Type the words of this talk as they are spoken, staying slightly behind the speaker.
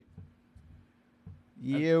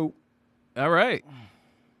You. All right.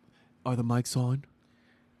 Are the mics on?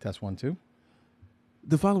 Test 1, 2.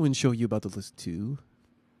 The following show you're about to listen to,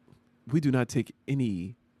 we do not take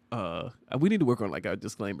any. We need to work on like our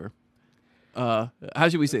disclaimer. How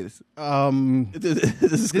should we say this?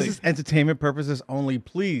 This is entertainment purposes only.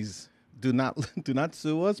 Please do not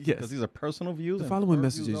sue us because these are personal views. The following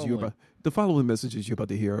messages the following messages you're about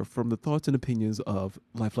to hear are from the thoughts and opinions of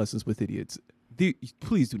Life Lessons with Idiots.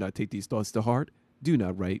 Please do not take these thoughts to heart. Do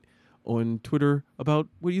not write on Twitter about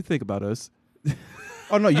what you think about us.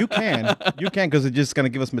 Oh no, you can because it's just gonna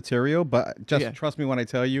give us material. But just trust me when I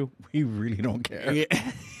tell you, we really don't care.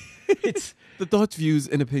 Yeah. It's the thoughts, views,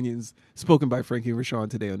 and opinions spoken by Frankie and Rashawn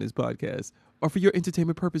today on this podcast are for your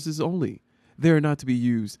entertainment purposes only. They are not to be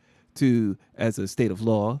used as a state of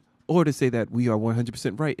law or to say that we are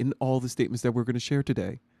 100% right in all the statements that we're going to share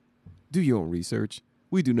today. Do your own research.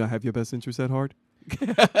 We do not have your best interests at heart.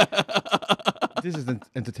 This is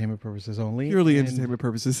entertainment purposes only. Purely entertainment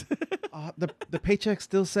purposes. The paycheck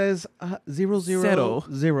still says 0, 0, Settle.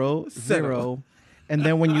 0, 0. Settle. And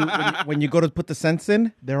then when you go to put the cents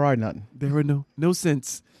in, there are none. There are no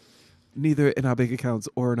cents, neither in our bank accounts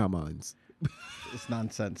or in our minds. It's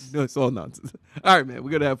nonsense. No, it's all nonsense. All right, man, we're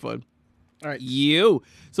gonna have fun. All right,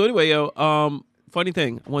 So anyway, funny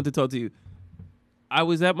thing, I wanted to talk to you. I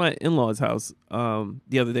was at my in-laws' house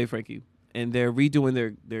the other day, Frankie, and they're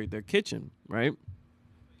redoing their kitchen, right?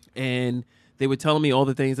 And they were telling me all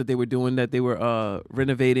the things that they were doing, that they were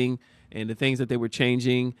renovating, and the things that they were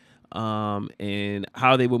changing. And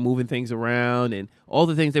how they were moving things around and all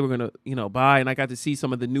the things they were going to, buy. And I got to see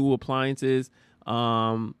some of the new appliances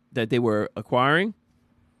that they were acquiring.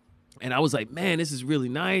 And I was like, man, this is really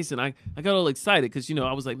nice. And I got all excited because,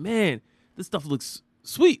 I was like, man, this stuff looks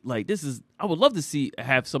sweet. Like I would love to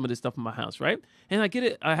have some of this stuff in my house, right? And I get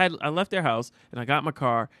it. I left their house and I got my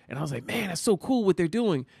car and I was like, man, that's so cool what they're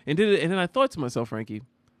doing. And did it. And then I thought to myself, Frankie,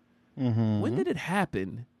 when did it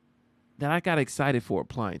happen that I got excited for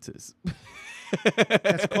appliances?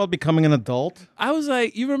 That's called becoming an adult. I was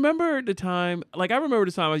like, you remember the time, I remember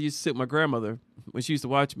the time I used to sit with my grandmother when she used to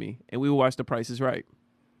watch me, and we would watch The Price is Right.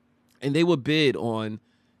 And they would bid on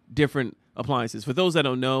different appliances. For those that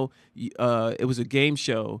don't know, it was a game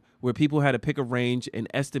show where people had to pick a range and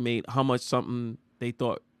estimate how much something they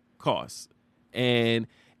thought cost. And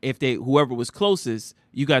if whoever was closest,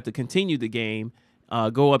 you got to continue the game.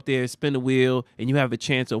 Go up there, spin the wheel, and you have a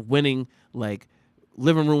chance of winning like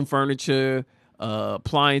living room furniture,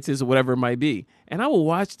 appliances, or whatever it might be. And I would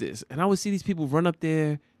watch this, and I would see these people run up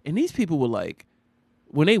there, and these people were like,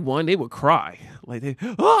 when they won, they would cry. Like,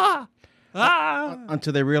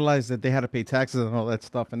 Until they realized that they had to pay taxes and all that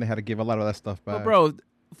stuff, and they had to give a lot of that stuff back. But bro,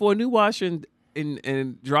 for a new washer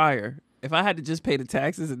and dryer, if I had to just pay the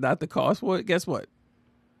taxes and not the cost for it, guess what?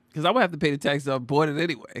 Because I would have to pay the taxes on board it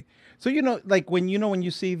anyway. So when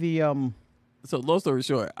you see the So long story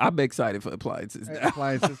short, I'm excited for appliances.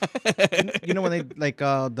 appliances. When they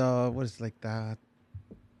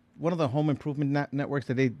one of the home improvement networks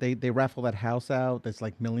that they raffle that house out that's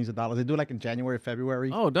like millions of dollars. They do it like in January,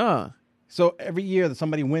 February. Oh, duh. So every year that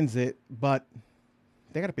somebody wins it, but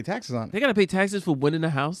they got to pay taxes on it. They got to pay taxes for winning the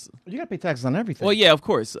house? You got to pay taxes on everything. Well, yeah, of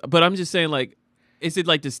course. But I'm just saying, like, is it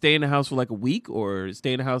like to stay in the house for like a week or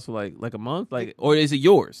stay in the house for like a month? Like, or is it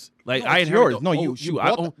yours? Like, no, it's yours. No,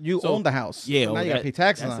 you own the house. Yeah. So now you got to pay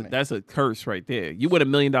taxes on it. That's a curse right there. You win $1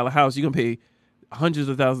 million house, you're going to pay hundreds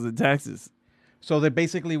of thousands of taxes. So they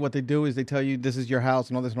basically, what they do is they tell you this is your house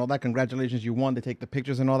and all this and all that. Congratulations, you won. They take the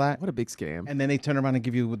pictures and all that. What a big scam. And then they turn around and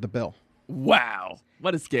give you the bill. Wow.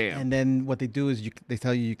 What a scam. And then what they do is they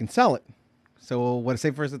tell you can sell it. So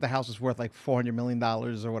say for instance the house is worth like $400 million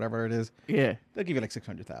or whatever it is. Yeah. They'll give you like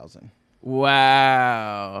 $600,000.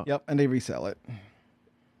 Wow. Yep, and they resell it.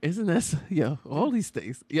 Isn't that all these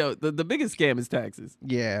things? The biggest scam is taxes.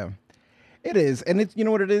 Yeah, it is, and it's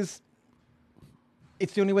what it is.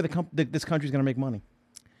 It's the only way this country's gonna make money.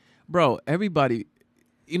 Bro, everybody,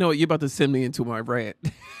 you're about to send me into my rant.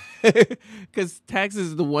 Because taxes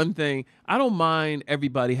is the one thing. I don't mind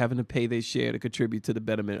everybody having to pay their share to contribute to the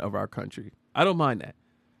betterment of our country. I don't mind that.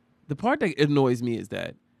 The part that annoys me is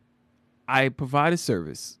that I provide a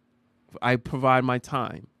service. I provide my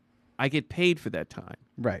time. I get paid for that time.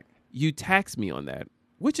 Right. You tax me on that,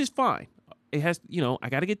 which is fine. It has, I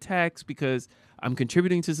got to get taxed because I'm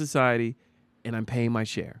contributing to society and I'm paying my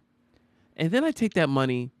share. And then I take that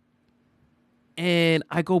money and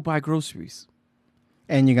I go buy groceries.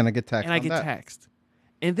 And you're going to get taxed and I get taxed.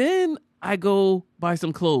 And then I go buy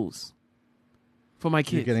some clothes for my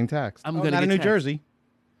kids. You're getting taxed. I'm gonna not get in New taxed. Jersey.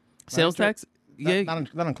 Sales tax? Yeah.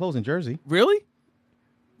 Not on clothes in Jersey. Really?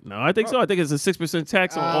 No, I think so. I think it's a 6%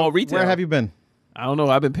 tax on all retail. Where have you been? I don't know.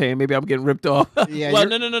 I've been paying. Maybe I'm getting ripped off. Yeah. Well,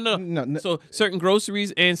 no. So certain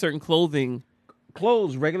groceries and certain clothing.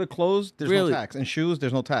 Clothes, regular clothes, there's Really? no tax. And shoes,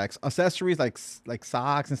 there's no tax. Accessories like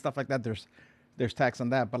socks and stuff like that, there's tax on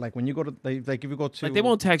that. But like when you go to like if you go to Like they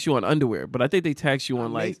won't tax you on underwear, but I think they tax you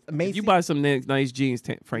on like if you buy some nice jeans,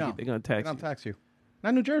 Frankie, No, they're gonna tax they don't you. tax you.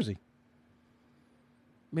 Not New Jersey.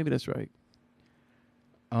 Maybe that's right.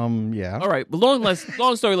 Yeah. All right, but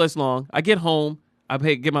long story less long. I get home, I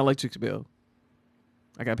get my electric bill.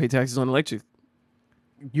 I gotta pay taxes on electric.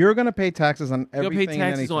 You're gonna pay taxes on everything. You'll pay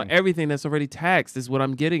taxes on everything that's already taxed. Is what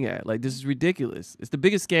I'm getting at. Like this is ridiculous. It's the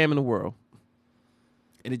biggest scam in the world,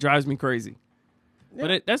 and it drives me crazy. Yeah.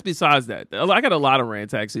 But that's besides that. I got a lot of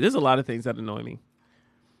rants actually. There's a lot of things that annoy me.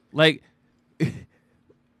 Like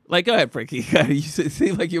go ahead, Frankie. You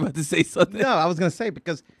seem like you're about to say something. No, I was gonna say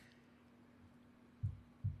because.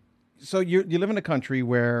 So you live in a country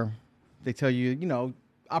where they tell you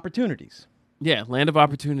opportunities. Yeah, land of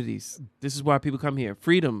opportunities. This is why people come here.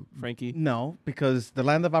 Freedom, Frankie. No, because the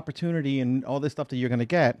land of opportunity and all this stuff that you're going to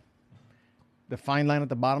get, the fine line at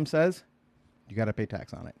the bottom says you got to pay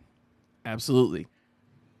tax on it. Absolutely.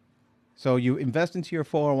 So you invest into your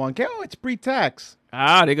 401k. Oh, it's pre-tax.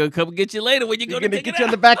 They're going to come get you later when you're going to get you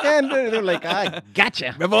on the back end. They're like, I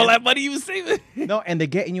gotcha. Remember all that money you was saving? No, and they're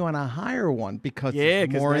getting you on a higher one because you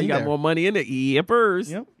got more money in it.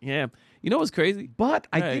 Yippers. Yep. Yeah. You know what's crazy? But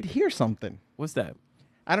I did hear something. What's that?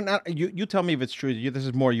 I don't know. You tell me if it's true. This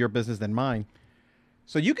is more your business than mine.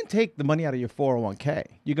 So you can take the money out of your 401k.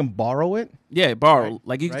 You can borrow it. Yeah, borrow. Right?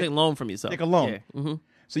 Like you can take a loan from yourself. Take a loan. Yeah. Mm-hmm.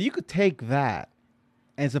 So you could take that,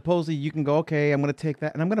 and supposedly you can go, okay, I'm going to take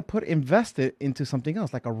that, and I'm going to invest it into something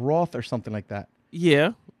else, like a Roth or something like that.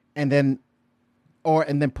 Yeah. And then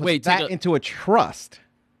put that into a trust.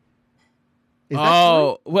 Is that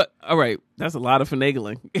true? What? All right. That's a lot of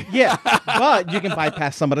finagling. Yeah, but you can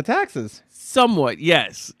bypass some of the taxes. Somewhat,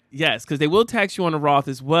 yes. Yes, because they will tax you on a Roth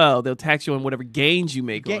as well. They'll tax you on whatever gains you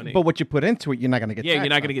make on it. But what you put into it, you're not going to get taxed on. You're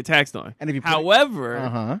not going to get taxed on. And if you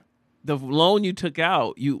However, the loan you took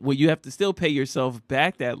out, you have to still pay yourself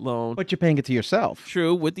back that loan. But you're paying it to yourself.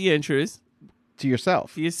 True, with the interest. To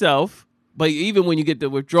yourself. To yourself. But even when you get the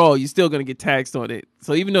withdrawal, you're still going to get taxed on it.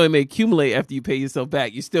 So even though it may accumulate after you pay yourself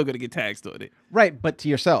back, you're still going to get taxed on it. Right, but to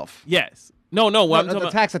yourself. Yes. No. I'm talking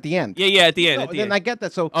about tax at the end. Yeah, at the end. I get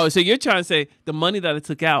that. So you're trying to say the money that I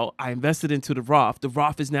took out, I invested into the Roth. The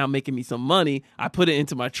Roth is now making me some money. I put it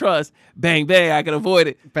into my trust. Bang, bang. I can avoid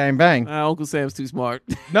it. Bang, bang. Uncle Sam's too smart.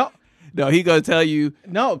 No. No, he gonna tell you.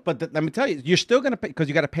 No, but let me tell you, you're still gonna pay because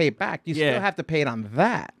you got to pay it back. You still have to pay it on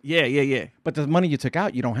that. Yeah. But the money you took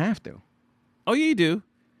out, you don't have to. Oh, yeah, you do.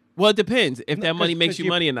 Well, it depends if that money makes you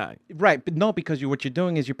money or not. Right, but no, because what you're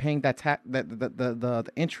doing is you're paying that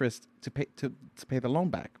the interest to pay the loan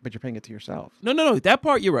back, but you're paying it to yourself. No. That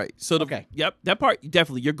part you're right. So yep, that part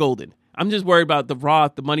definitely you're golden. I'm just worried about the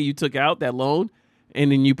Roth, the money you took out, that loan,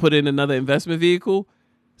 and then you put in another investment vehicle.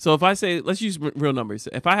 So if I say, let's use real numbers.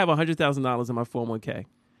 If I have $100,000 in my 401k,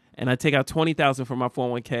 and I take out $20,000 from my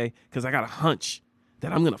 401k because I got a hunch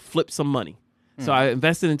that I'm gonna flip some money. So I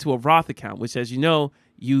invested into a Roth account, which, as you know,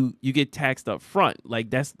 you get taxed up front. Like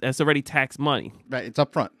that's already taxed money. Right, it's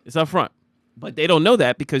up front. It's up front. But they don't know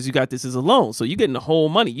that because you got this as a loan. So you're getting the whole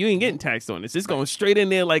money. You ain't getting taxed on this. It's going straight in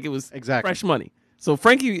there like it was fresh money. So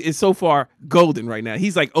Frankie is so far golden right now.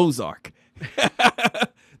 He's like Ozark.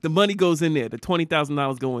 The money goes in there. The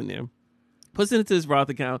 $20,000 go in there. Puts it into his Roth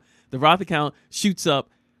account. The Roth account shoots up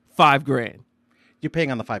 $5,000. You're paying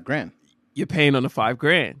on the $5,000. You're paying on the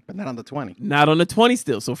 $5,000. But not on the 20. Not on the 20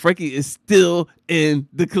 still. So Frankie is still in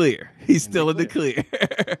the clear. He's still in the clear.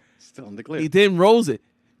 Still in the clear. He then rolls it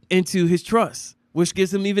into his trust, which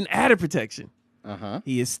gives him even added protection.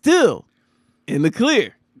 He is still in the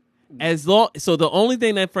clear. So the only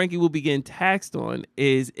thing that Frankie will be getting taxed on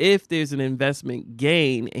is if there's an investment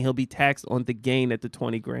gain, and he'll be taxed on the gain that the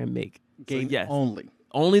 $20,000 make. Gain only.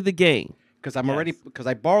 Only the gain. Because because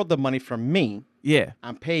I borrowed the money from me. Yeah.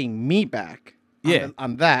 I'm paying me back. Yeah.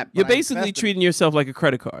 On that. You're basically treating yourself like a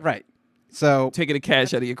credit card. Right. So taking the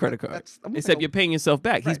cash out of your credit card. Except you're paying yourself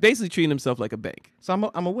back. Right. He's basically treating himself like a bank. So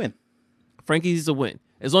I'm a win. Frankie's a win.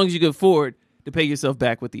 As long as you can afford to pay yourself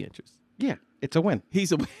back with the interest. Yeah. It's a win.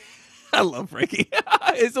 He's a win. I love Frankie.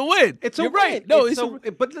 It's a win. You're right. No,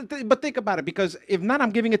 but think about it, because if not, I'm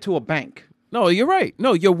giving it to a bank. No, you're right.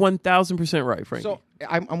 No, you're 1,000% right, Frankie. So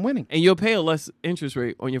I'm winning, and you'll pay a less interest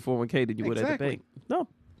rate on your 401k than you would at the bank. No,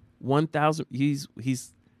 1,000. He's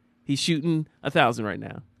shooting 1,000 right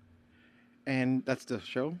now. And that's the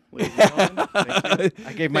show. I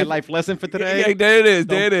gave my life lesson for today. Yeah, there it is.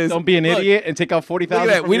 There it is. Don't be an idiot and take out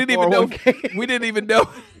 $40,000. We didn't even know. We didn't even know.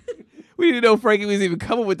 We didn't know Frankie was even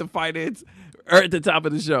coming with the finance at the top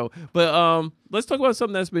of the show. But let's talk about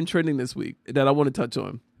something that's been trending this week that I want to touch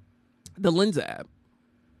on. The Lensa app.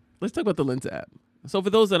 Let's talk about the Lensa app. So for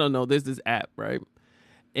those that don't know, there's this app, right?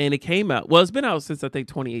 And it came out. Well, it's been out since I think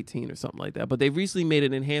 2018 or something like that. But they recently made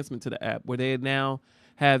an enhancement to the app where they now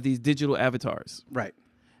have these digital avatars. Right.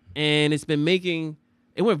 And it's been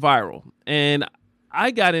it went viral. And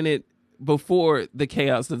I got in it before the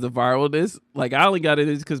chaos of the viralness. Like, I only got in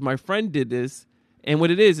it because my friend did this. And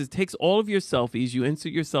what it is, it takes all of your selfies. You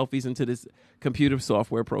insert your selfies into this computer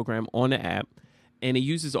software program on the app. And it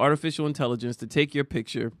uses artificial intelligence to take your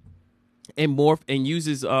picture and morph and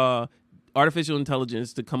uses artificial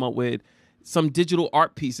intelligence to come up with some digital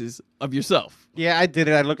art pieces of yourself. Yeah, I did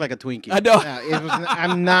it. I looked like a Twinkie. I know. Yeah, it was.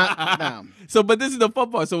 I'm not. No. So, but this is the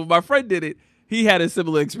fun part. So when my friend did it, he had a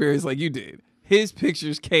similar experience like you did. His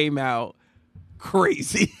pictures came out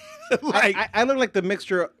crazy. Like I look like the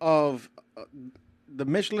mixture of the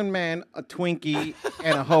Michelin Man, a Twinkie,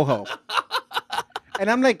 and a ho-ho. And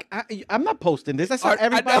I'm like, I'm not posting this. I saw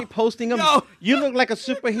everybody posting them. No. You look like a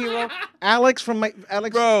superhero. Alex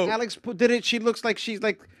did it. She looks like she's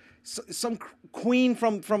like some queen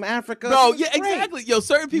from Africa. Bro, yeah, exactly. Yo,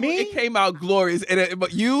 certain people, Me? it came out glorious. And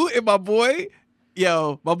you and my boy,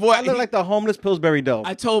 I look like the homeless Pillsbury Doe.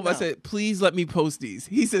 I told him, I said, please let me post these.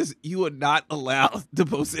 He says, you are not allowed to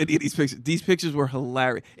post any of these pictures. These pictures were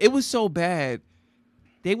hilarious. It was so bad.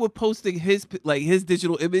 They were posting his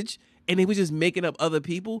digital image, and they were just making up other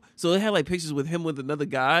people. So they had like pictures with him with another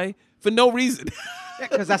guy for no reason.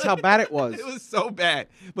 Because that's how bad it was. It was so bad.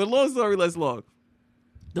 But long story less long.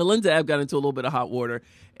 The Lensa app got into a little bit of hot water,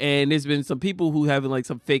 and there's been some people who having like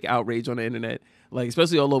some fake outrage on the internet, like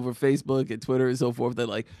especially all over Facebook and Twitter and so forth. They're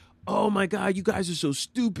like, oh my God, you guys are so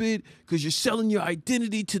stupid because you're selling your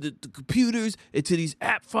identity to the computers and to these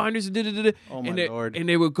app finders. And Oh my Lord. And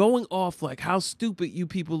they were going off like how stupid you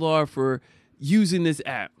people are for using this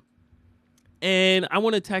app. And I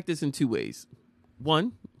want to attack this in two ways.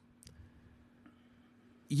 One,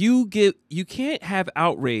 you can't have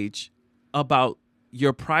outrage about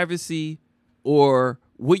your privacy or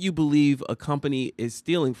what you believe a company is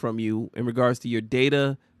stealing from you in regards to your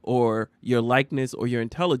data or your likeness or your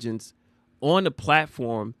intelligence on a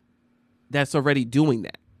platform that's already doing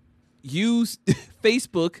that. Use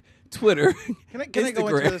Facebook, Twitter, Can I Instagram. go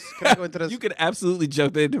into this? Can I go into this? You can absolutely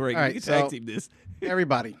jump in, Frankie. All right, You can tag so- team this.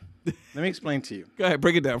 Everybody, let me explain to you. Go ahead,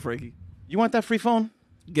 break it down, Frankie. You want that free phone?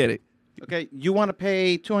 Get it. Okay, you want to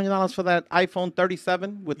pay $200 for that iPhone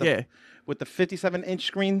 37 with the Yeah. with the 57-inch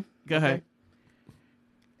screen? Go ahead.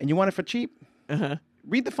 And you want it for cheap? Uh-huh.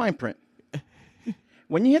 Read the fine print.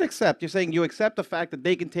 When you hit accept, you're saying you accept the fact that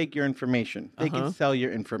they can take your information. They can sell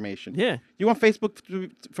your information. Yeah. You want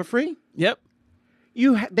Facebook for free? Yep.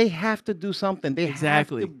 They have to do something. They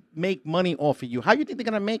Exactly. have to make money off of you. How do you think they're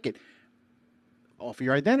going to make it? Off of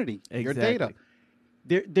your identity, your data.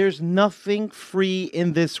 There's nothing free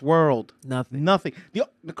in this world. Nothing. Nothing.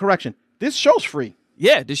 The correction. This show's free.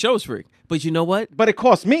 Yeah, the show's free. But you know what? But it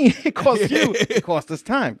costs me. It costs you. It costs us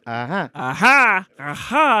time.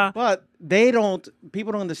 But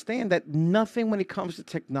people don't understand that nothing when it comes to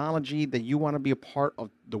technology that you want to be a part of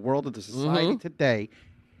the world of the society today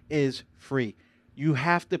is free. You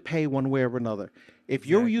have to pay one way or another. If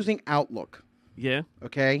you're using Outlook, Yeah.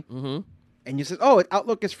 okay, and you say, oh,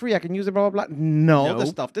 Outlook is free, I can use it, blah, blah, blah. No, the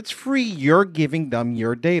stuff that's free, you're giving them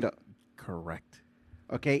your data. Correct.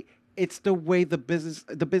 Okay? It's the way the business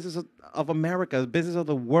of America, the business of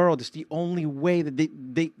the world, it's the only way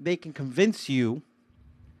that they can convince you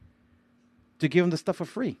to give them the stuff for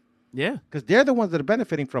free. Yeah. Because they're the ones that are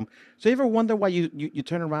benefiting from. So you ever wonder why you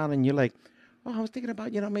turn around and you're like, oh, I was thinking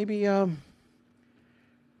about, maybe, I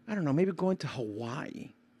don't know, maybe going to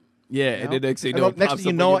Hawaii. Yeah, and the next thing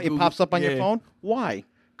you know, it pops up on your phone. Why?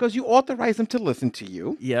 Because you authorize them to listen to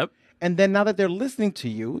you. Yep. And then now that they're listening to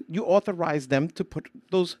you, you authorize them to put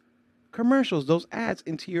those commercials, those ads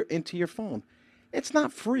into your phone. It's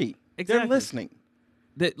not free. Exactly. They're listening.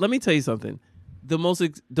 Let me tell you something. The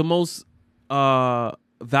most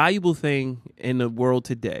valuable thing in the world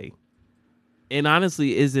today, and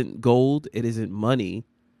honestly, isn't gold. It isn't money.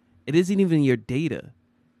 It isn't even your data.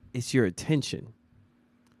 It's your attention.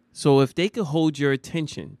 So if they could hold your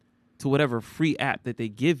attention to whatever free app that they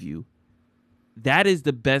give you, that is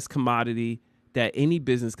the best commodity that any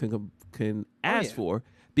business can ask for,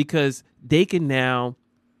 because they can now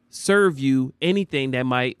serve you anything that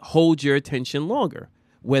might hold your attention longer,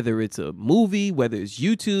 whether it's a movie, whether it's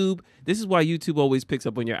YouTube. This is why YouTube always picks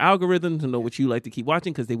up on your algorithm to know what you like to keep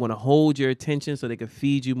watching, because they want to hold your attention so they can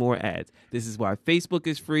feed you more ads. This is why Facebook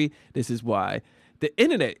is free. This is why The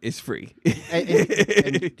internet is free.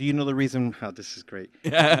 And do you know the reason? Oh, this is great.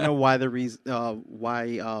 You know why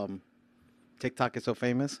TikTok is so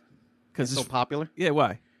famous? Because it's so popular? Yeah,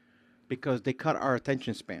 why? Because they cut our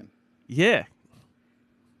attention span. Yeah.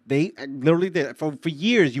 They literally did. For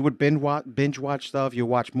years, you would binge watch stuff. You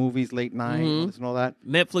watch movies late night and all that.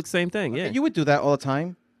 Netflix, same thing, yeah. And you would do that all the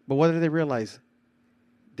time. But what did they realize?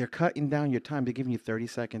 They're cutting down your time. They're giving you 30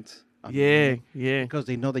 seconds. Yeah. Because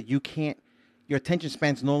they know that you can't. Your attention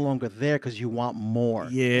span's no longer there because you want more.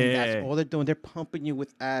 Yeah. And that's all they're doing. They're pumping you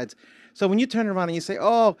with ads. So when you turn around and you say,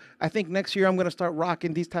 oh, I think next year I'm going to start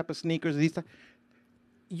rocking these type of sneakers.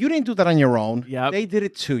 You didn't do that on your own. Yep. They did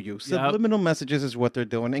it to you. Subliminal messages is what they're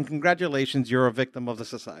doing. And congratulations, you're a victim of the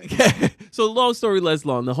society. So long story less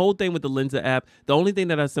long. The whole thing with the Lensa app, the only thing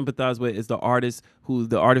that I sympathize with is the artists who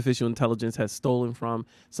the artificial intelligence has stolen from.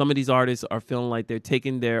 Some of these artists are feeling like they're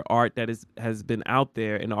taking their art that has been out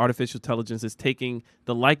there, and the artificial intelligence is taking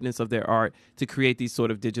the likeness of their art to create these sort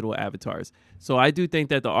of digital avatars. So I do think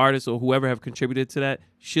that the artists or whoever have contributed to that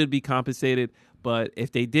should be compensated. But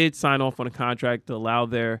if they did sign off on a contract to allow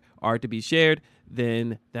their art to be shared,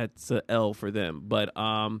 then that's a L for them. But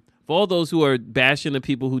for all those who are bashing the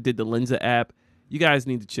people who did the Lensa app, you guys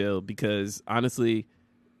need to chill because honestly,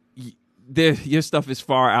 your stuff is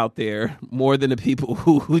far out there more than the people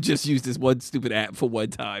who just use this one stupid app for one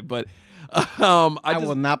time. But I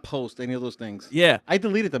will not post any of those things. Yeah. I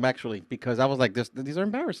deleted them actually because I was like, these are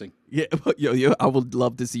embarrassing. Yeah, yo, I would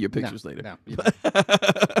love to see your pictures later. No.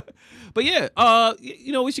 But yeah,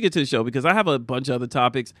 we should get to the show because I have a bunch of other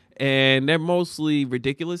topics and they're mostly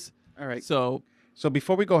ridiculous. All right. So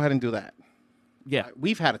before we go ahead and do that, yeah,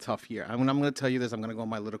 we've had a tough year. I'm going to tell you this. I'm going to go on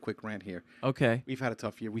my little quick rant here. Okay. We've had a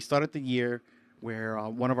tough year. We started the year where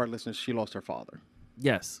one of our listeners, she lost her father.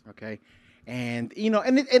 Yes. Okay. And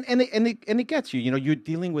it gets you. You're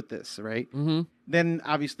dealing with this, right? Mm-hmm. Then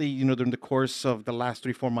obviously, during the course of the last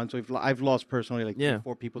 3-4 months, I've lost personally like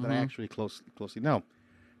 3-4 people that I actually closely know.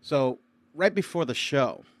 So right before the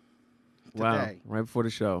show, today, right before the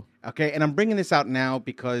show. Okay, and I'm bringing this out now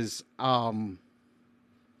because I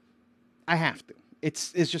have to.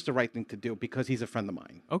 It's just the right thing to do because he's a friend of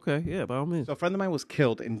mine. Okay, yeah, by all means. So a friend of mine was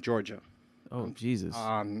killed in Georgia. Oh, Jesus.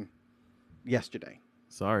 Yesterday.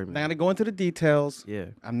 Sorry, man. Not gonna go into the details. Yeah.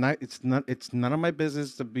 It's none of my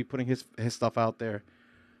business to be putting his stuff out there.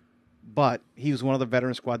 But he was one of the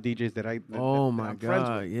veteran squad DJs that I'm friends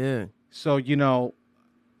with. Yeah. So,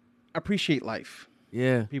 appreciate life.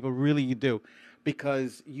 Yeah. People really you do.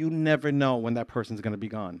 Because you never know when that person's gonna be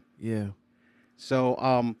gone. Yeah.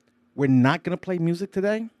 So we're not gonna play music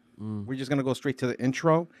today. We're just gonna go straight to the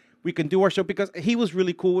intro. We can do our show because he was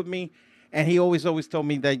really cool with me. And he always told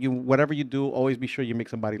me that whatever you do, always be sure you make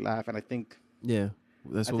somebody laugh. And I think... Yeah,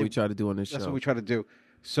 that's what we try to do on this show. That's what we try to do.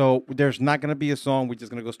 So there's not going to be a song. We're just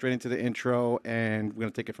going to go straight into the intro, and we're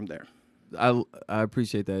going to take it from there. I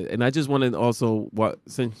appreciate that. And I just want to also,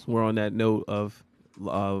 since we're on that note of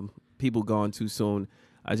people gone too soon,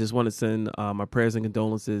 I just want to send my prayers and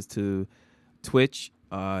condolences to Twitch.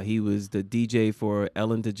 He was the DJ for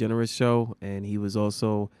Ellen DeGeneres show, and he was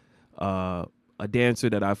also a dancer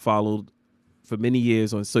that I followed for many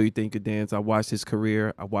years on So You Think You Could Dance. I watched his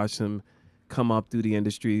career. I watched him come up through the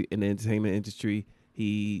industry, in the entertainment industry.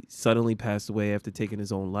 He suddenly passed away after taking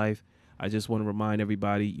his own life. I just want to remind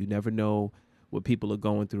everybody, you never know what people are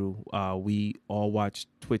going through. We all watched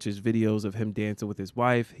Twitch's videos of him dancing with his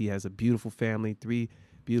wife. He has a beautiful family, 3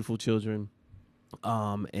 beautiful children.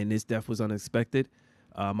 And this death was unexpected.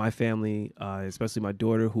 My family, especially my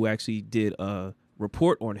daughter, who actually did a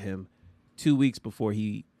report on him 2 weeks before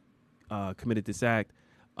he committed this act,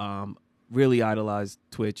 really idolized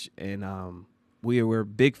Twitch, and we were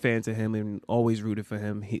big fans of him and always rooted for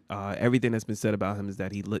him. Everything that's been said about him is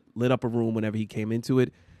that he lit up a room whenever he came into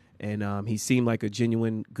it, and he seemed like a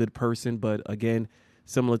genuine good person. But again,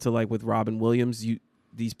 similar to like with Robin Williams,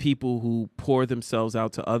 these people who pour themselves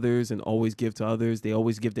out to others and always give to others, they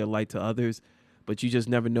always give their light to others, but you just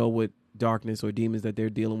never know what darkness or demons that they're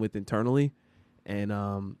dealing with internally. And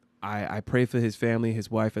I pray for his family,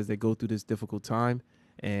 his wife, as they go through this difficult time.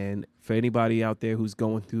 And for anybody out there who's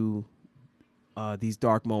going through these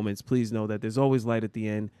dark moments, please know that there's always light at the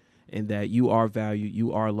end and that you are valued,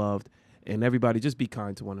 you are loved. And everybody, just be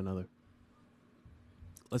kind to one another.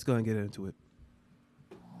 Let's go ahead and get into it.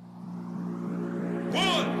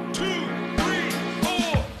 1, 2, 3,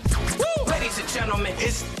 4. Woo! Ladies and gentlemen,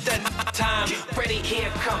 it's that time. Ready,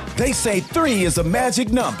 here come. They say 3 is a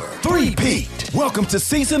magic number. 3-peat. Welcome to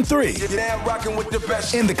season 3. You're now rocking with the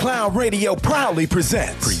best. And the Cloud Radio proudly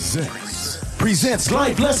presents presents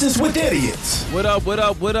Life Lessons with Idiots. What up, what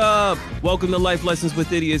up, what up? Welcome to Life Lessons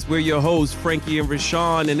with Idiots. We're your hosts, Frankie and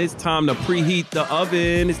Rashawn, and it's time to preheat the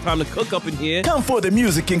oven. It's time to cook up in here. Come for the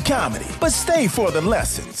music and comedy, but stay for the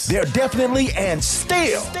lessons. They're definitely and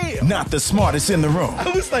still not the smartest in the room.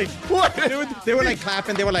 I was like, what? They were like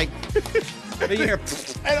clapping. They were like, they hear,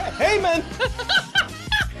 hey, man.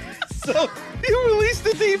 So, you released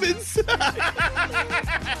the demons.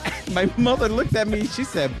 My mother looked at me. She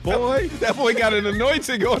said, boy. That boy got an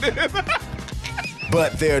anointing on him.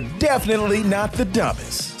 But they're definitely not the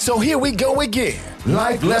dumbest. So here we go again.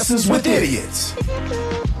 Life Lessons with Idiots.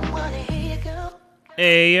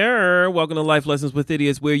 Hey, welcome to Life Lessons with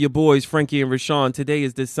Idiots. We're your boys, Frankie and Rashawn. Today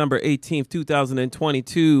is December 18th,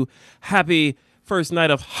 2022. Happy first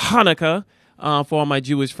night of Hanukkah for all my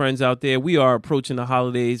Jewish friends out there. We are approaching the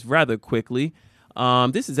holidays rather quickly.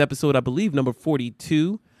 This is episode, I believe, number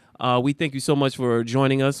 42. We thank you so much for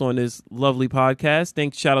joining us on this lovely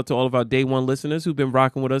podcast. Shout out to all of our day one listeners who've been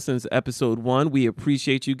rocking with us since episode 1. We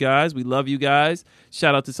appreciate you guys. We love you guys.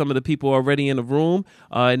 Shout out to some of the people already in the room.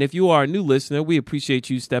 And if you are a new listener, we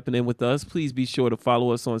appreciate you stepping in with us. Please be sure to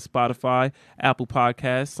follow us on Spotify, Apple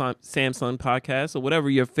Podcasts, Samsung Podcasts, or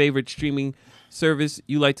whatever your favorite streaming service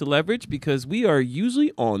you like to leverage, because we are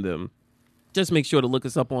usually on them. Just make sure to look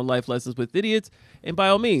us up on Life Lessons with Idiots. And by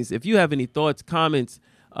all means, if you have any thoughts, comments,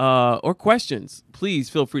 or questions, please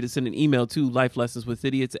feel free to send an email to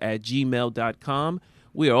lifelessonswithidiots@gmail.com.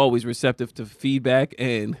 We are always receptive to feedback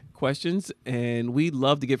and questions, and we'd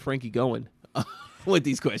love to get Frankie going with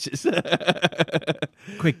these questions.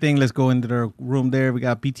 Quick thing, let's go into the room there. We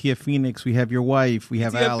got BTF Phoenix. We have your wife. We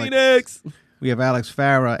have BTF Alex. Phoenix. We have Alex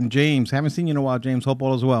Farah and James. Haven't seen you in a while, James. Hope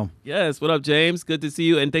all is well. Yes. What up, James? Good to see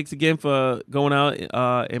you. And thanks again for going out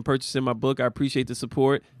and purchasing my book. I appreciate the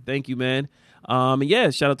support. Thank you, man. And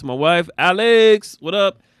yeah, shout out to my wife, Alex. What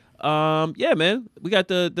up? Yeah, man. We got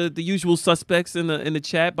the usual suspects in the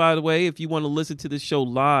chat, by the way. If you want to listen to this show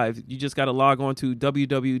live, you just got to log on to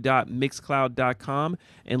www.mixcloud.com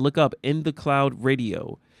and look up In the Cloud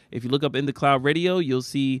Radio. If you look up In the Cloud Radio, you'll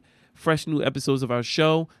see fresh new episodes of our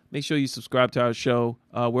show. Make sure you subscribe to our show.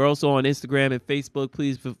 We're also on Instagram and Facebook.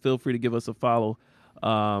 Please feel free to give us a follow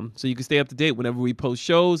so you can stay up to date whenever we post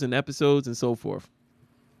shows and episodes and so forth.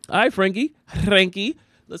 All right, Frankie,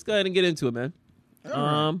 let's go ahead and get into it, man.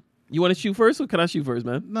 Right. You want to shoot first, or can I shoot first,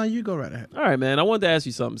 man? No, you go right ahead. All right, man. I wanted to ask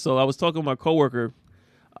you something. So I was talking with my coworker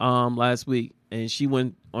last week, and she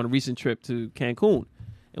went on a recent trip to Cancun.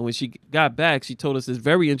 And when she got back, she told us this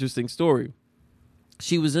very interesting story.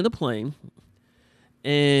 She was in a plane,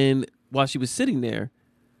 and while she was sitting there,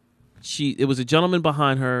 it was a gentleman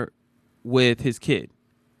behind her with his kid.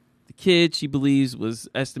 The kid, she believes, was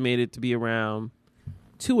estimated to be around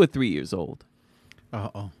 2 or 3 years old.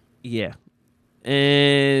 Uh-oh. Yeah.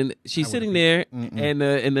 And she's sitting there, and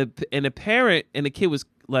the parent and the kid was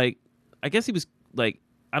like, I guess he was like,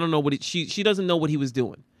 I don't know what she doesn't know what he was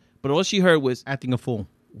doing, but all she heard was acting a fool.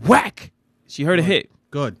 Whack. She heard a hit.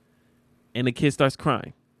 Good. And the kid starts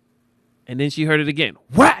crying. And then she heard it again.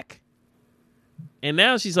 Whack. And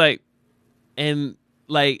now she's like, and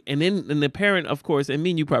then the parent, of course, and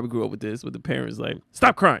me and you probably grew up with this, but the parent's like,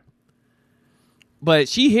 stop crying. But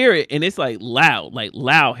she hear it, and it's like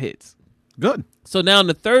loud hits. Good. So now in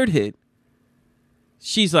the third hit,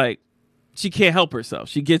 she's like, she can't help herself.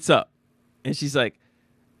 She gets up, and she's like,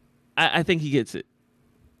 I think he gets it.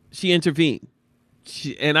 She intervened.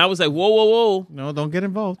 And I was like, whoa. No, don't get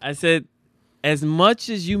involved. I said, as much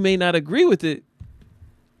as you may not agree with it,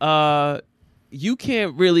 you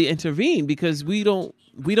can't really intervene, because we don't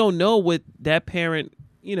know what that parent,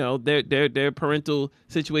 their parental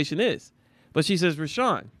situation is. But she says,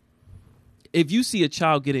 Rashawn, if you see a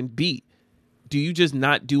child getting beat, do you just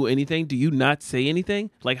not do anything? Do you not say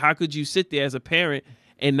anything? Like, how could you sit there as a parent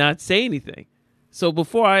and not say anything? So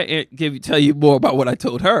before I tell you more about what I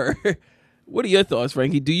told her, what are your thoughts,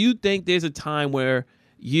 Frankie? Do you think there's a time where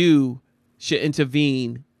you should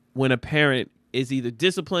intervene when a parent is either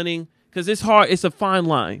disciplining? Because it's hard. It's a fine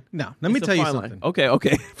line. No, let me tell you something.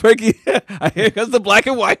 Okay. Frankie, here comes the black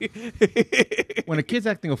and white. When a kid's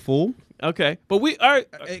acting a fool. Okay. But we are.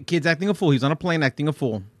 Kid's acting a fool. He's on a plane acting a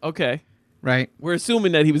fool. Okay. Right? We're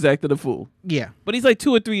assuming that he was acting a fool. Yeah. But he's like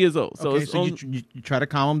 2 or 3 years old. So, okay, so you try to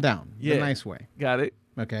calm him down. Yeah. In a nice way. Got it.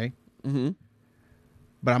 Okay? Mm-hmm.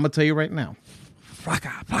 But I'm going to tell you right now.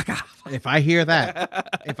 Flaka. If I hear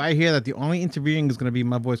that, the only intervening is going to be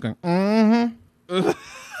my voice going,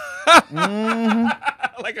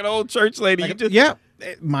 like an old church lady. Yeah.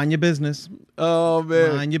 Mind your business. Oh,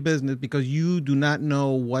 man. Mind your business, because you do not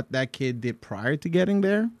know what that kid did prior to getting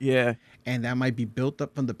there. Yeah. and that might be built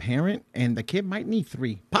up from the parent, and the kid might need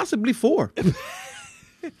 3, possibly 4.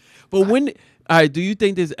 But when, all right, do you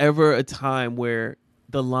think there's ever a time where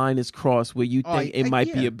the line is crossed where you think it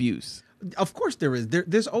might be abuse? Of course there is.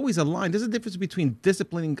 There's always a line. There's a difference between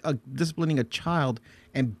disciplining a child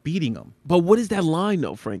and beating them. But what is that line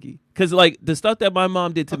though, Frankie? Because like the stuff that my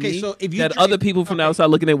mom did to me, so if you that other people from the outside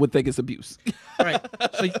looking at would think it's abuse. Right.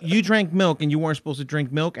 So you drank milk and you weren't supposed to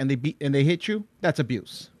drink milk, and they hit you. That's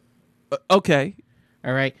abuse. Okay.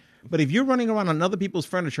 All right. But if you're running around on other people's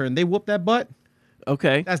furniture and they whoop that butt,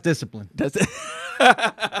 Okay. that's discipline. That's it.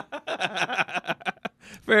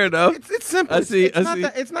 Fair enough. It's simple. I see.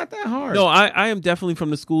 It's not that hard. No, I am definitely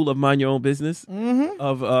from the school of mind your own business.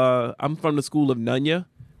 Mm-hmm. I'm from the school of none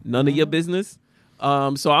of your business.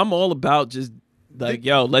 So I'm all about just like,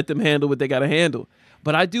 yo, let them handle what they got to handle.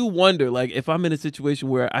 But I do wonder, like, if I'm in a situation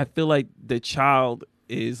where I feel like the child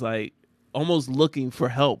is like almost looking for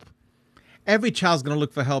help. Every child's gonna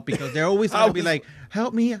look for help because they're always gonna be like,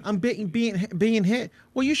 "Help me! I'm being hit."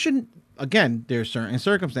 Well, you shouldn't. Again, there's certain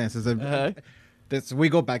circumstances. We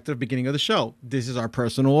go back to the beginning of the show. This is our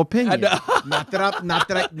personal opinion. Not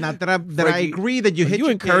that I agree that you hit. Are you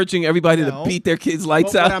your encouraging everybody to beat their kids'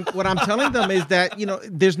 lights out? What I'm telling them is that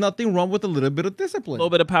there's nothing wrong with a little bit of discipline. A little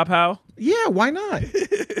bit of pow. Yeah, why not?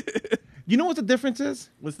 You know what the difference is?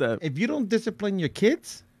 What's that? If you don't discipline your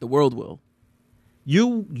kids, The world will.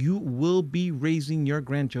 you will be raising your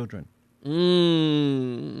grandchildren.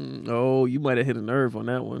 Oh, you might have hit a nerve on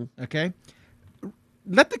that one. Okay?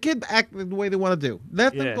 Let the kid act the way they want to do.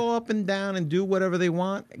 Let Yeah. them go up and down and do whatever they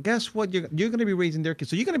want. Guess what? You're going to be raising their kids.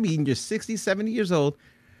 So you're going to be in your 60, 70 years old,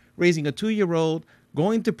 raising a 2-year-old,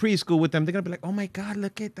 going to preschool with them. They're going to be like, oh, my God,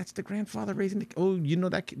 look at that's the grandfather raising the Oh, you know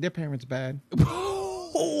that their parents bad.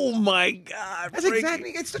 Oh, my God. That's Frankie. exactly.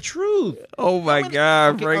 It's the truth. Oh, my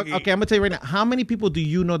God, Okay, Frankie. okay, I'm going to tell you right now. How many people do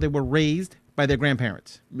you know that were raised by their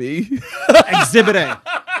grandparents? Me? Exhibit A.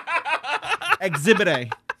 Exhibit A.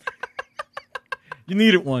 You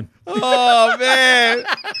needed one. Oh, man.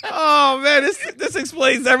 This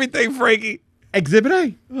explains everything, Frankie. Exhibit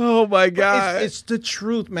A. Oh, my God. It's the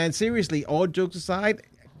truth, man. Seriously, all jokes aside,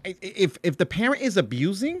 if the parent is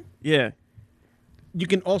abusing, Yeah. you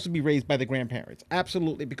can also be raised by the grandparents.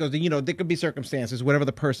 Absolutely, because there could be circumstances, whatever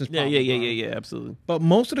the person's problems are. Yeah, absolutely. But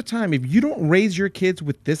most of the time, if you don't raise your kids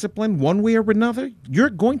with discipline, one way or another, you're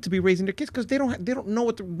going to be raising their kids because they don't know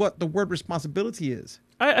what the word responsibility is.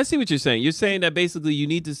 I see what you're saying. You're saying that basically you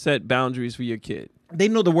need to set boundaries for your kid. They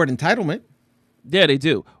know the word entitlement. Yeah, they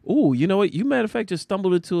do. Ooh, you know what? You, matter of fact, just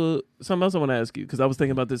stumbled into something else I want to ask you because I was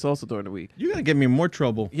thinking about this also during the week. You're gonna get me in more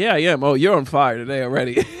trouble. Yeah, I am. Oh, you're on fire today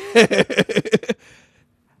already.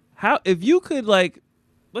 How, if you could, like,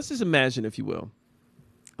 let's just imagine, if you will,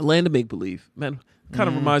 a land of make-believe. Man, kind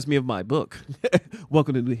of reminds me of my book,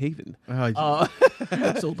 Welcome to New Haven.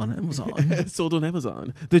 Sold on Amazon. Sold on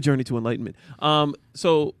Amazon, The Journey to Enlightenment.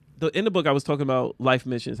 So in the book, I was talking about life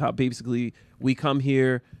missions, how basically we come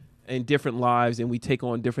here in different lives and we take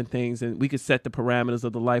on different things and we could set the parameters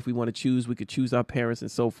of the life we want to choose. We could choose our parents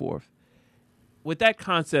and so forth. With that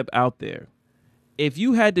concept out there, if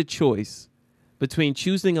you had the choice between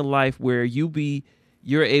choosing a life where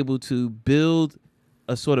you're able to build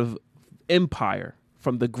a sort of empire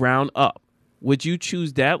from the ground up, would you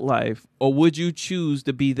choose that life, or would you choose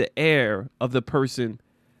to be the heir of the person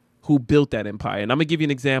who built that empire? And I'm going to give you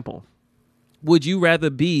an example. Would you rather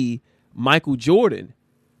be Michael Jordan,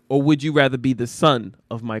 or would you rather be the son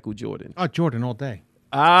of Michael Jordan? Oh, Jordan all day.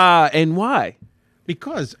 And why?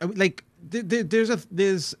 Because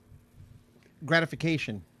there's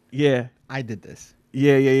gratification. Yeah. I did this.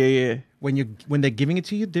 Yeah. When they're giving it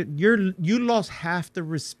to you, you lost half the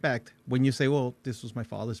respect when you say, "Well, this was my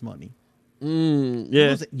father's money."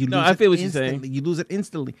 Yeah. You lose I it feel what you're instantly. saying. You lose it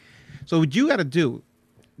instantly. So what you got to do,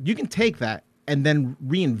 you can take that and then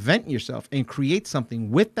reinvent yourself and create something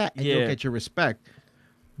with that, and you'll get your respect.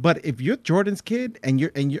 But if you're Jordan's kid and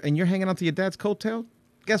you're hanging on to your dad's coattail,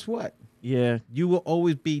 guess what? Yeah. You will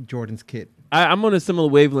always be Jordan's kid. I'm on a similar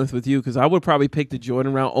wavelength with you because I would probably pick the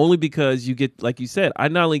Jordan route only because you get, like you said, I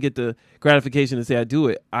not only get the gratification to say I do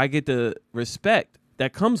it, I get the respect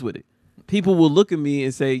that comes with it. People will look at me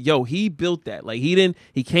and say, yo, he built that. Like he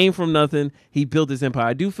came from nothing. He built this empire.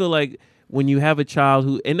 I do feel like when you have a child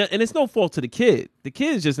who, and it's no fault to the kid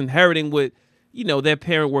is just inheriting what, their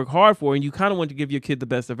parent worked hard for, and you kind of want to give your kid the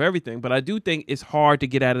best of everything. But I do think it's hard to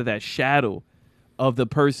get out of that shadow of the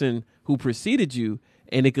person who preceded you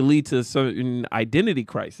and it could lead to a certain identity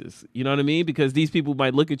crisis. You know what I mean? Because these people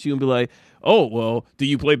might look at you and be like, "Oh, well, do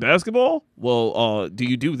you play basketball? Well, do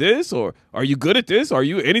you do this, or are you good at this? Are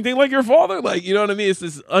you anything like your father?" Like, you know what I mean? It's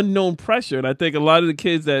this unknown pressure, and I think a lot of the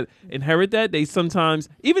kids that inherit that, they sometimes,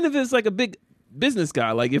 even if it's like a big business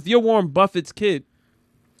guy, like if you're Warren Buffett's kid,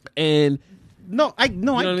 and I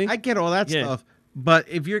know what I mean? get all that Yeah. stuff, but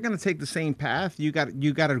if you're gonna take the same path, you got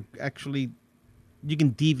to actually, you can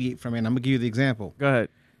deviate from it. And I'm gonna give you the example. go ahead.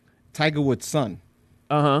 Tiger Woods' son.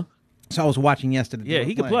 Uh-huh. So I was watching yesterday. They Yeah, were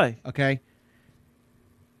he could playing, play. Okay.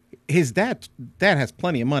 His dad has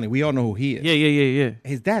plenty of money. We all know who he is. Yeah.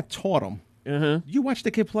 His dad taught him. Uh-huh. You watch the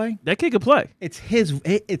kid play? That kid could play. It's his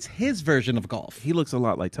version of golf. He looks a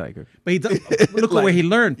lot like Tiger. But he does, look at where he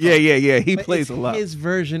learned. From. Yeah. He But plays it's a lot. His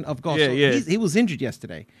version of golf. Yeah, So yeah. He was injured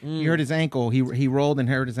yesterday. He hurt his ankle. He rolled and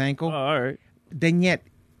hurt his ankle. Oh, all right. Then yet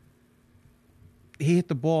he hit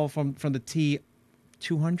the ball from the tee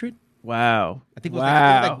 200. Wow. I think it was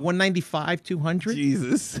wow. like 195, 200.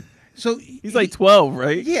 Jesus. So He's like 12,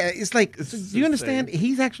 right? yeah, it's like, so do you understand?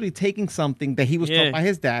 He's actually taking something that he was Yeah. taught by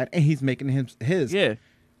his dad, and he's making him his. Yeah.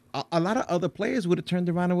 A lot of other players would have turned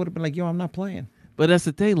around and would have been like, "Yo, I'm not playing." But that's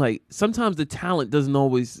the thing. Like, sometimes the talent doesn't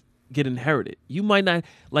always get inherited. You might not,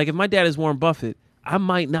 like, if my dad is Warren Buffett, I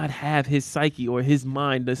might not have his psyche or his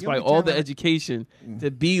mind, despite only all the talent- education, to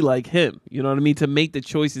be like him. You know what I mean? To make the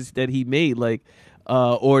choices that he made, like,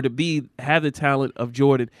 or to have the talent of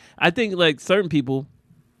Jordan. I think, like, certain people,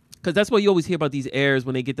 because that's why you always hear about these heirs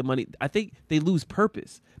when they get the money. I think they lose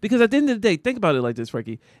purpose. Because at the end of the day, think about it like this,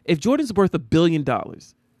 Frankie. If Jordan's worth $1 billion,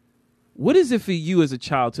 what is it for you as a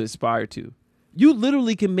child to aspire to? You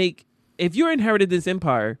literally can make, if you're inherited this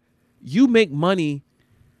empire, you make money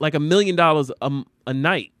like $1 million a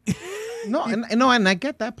night. No, and I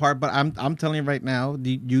get that part, but I'm telling you right now,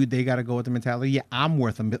 they got to go with the mentality. Yeah, I'm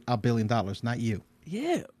worth $1 billion, not you.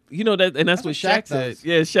 Yeah. You know that, and that's what Shaq said. does.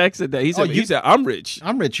 Yeah, Shaq said that. He said, he said, I'm rich.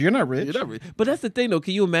 I'm rich. You're not rich. You're not rich. But that's the thing, though.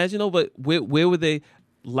 Can you imagine, though? But where would their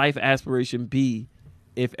life aspiration be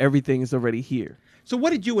if everything is already here? So what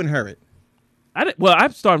did you inherit?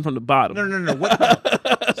 I'm starting from the bottom. No.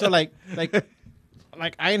 What, so like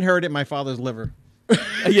I inherited my father's liver.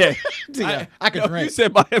 Yeah. I could drink. You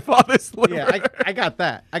said my father's liver. Yeah, I got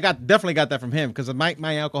that. Definitely got that from him because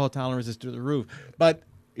my alcohol tolerance is through the roof. But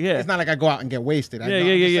Yeah. it's not like I go out and get wasted.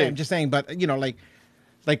 Yeah. I'm just saying, but you know, like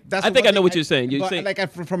that's. I the think one I know thing what you're saying. You're saying,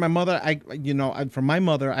 from my mother, from my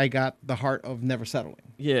mother, I got the heart of never settling.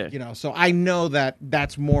 Yeah. You know, so I know that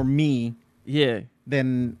that's more me yeah.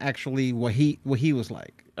 than actually what he was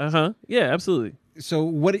like. Yeah, absolutely. So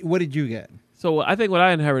what did you get? So I think what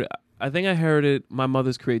I inherited my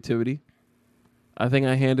mother's creativity. I think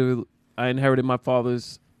I inherited my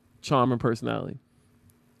father's charm and personality.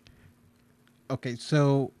 Okay,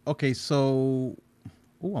 so I'm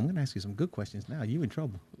going to ask you some good questions now. You in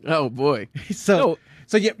trouble. Oh boy. So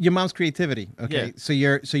your mom's creativity. Okay. Yeah.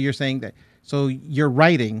 So you're saying that. So your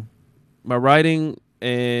writing. My writing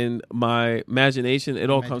and my imagination, it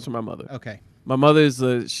all comes from my mother. Okay. My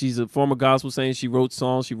mother she's a former gospel singer. She wrote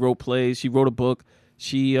songs. She wrote plays. She wrote a book.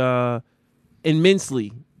 She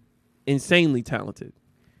insanely talented.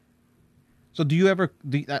 So do you ever?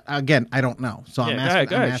 Again, I don't know. So I'm Yeah,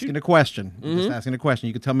 go ahead, asking shoot. a question. I'm just asking a question.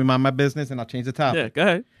 You can tell me my business, and I'll change the topic. Yeah, go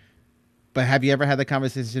ahead. But have you ever had the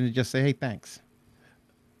conversation to just say, "Hey, thanks"?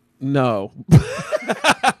 No.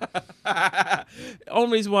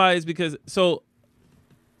 Only reason why is because it's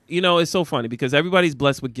so funny because everybody's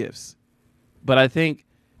blessed with gifts, but I think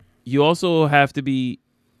you also have to be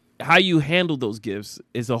how you handle those gifts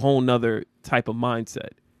is a whole nother type of mindset.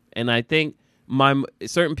 And I think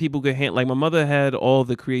certain people could like my mother had all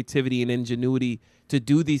the creativity and ingenuity to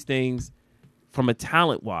do these things from a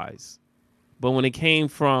talent wise, but when it came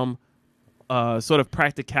from sort of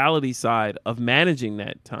practicality side of managing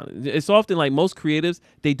that time, it's often like most creatives,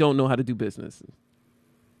 they don't know how to do business.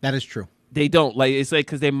 That is true. They don't it's like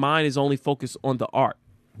because their mind is only focused on the art.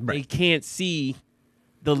 Right. They can't see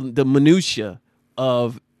the minutia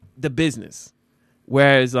of the business.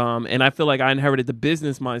 Whereas, and I feel like I inherited the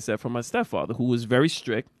business mindset from my stepfather, who was very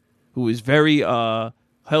strict, who was very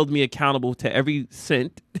held me accountable to every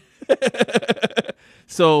cent.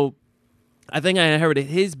 So I think I inherited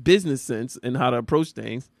his business sense and how to approach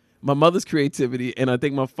things, my mother's creativity, and I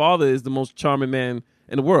think my father is the most charming man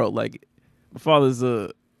in the world. Like, my father is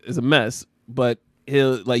a mess, but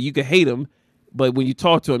he'll, like, you can hate him, but when you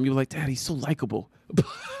talk to him, you're like, Dad, he's so likable. That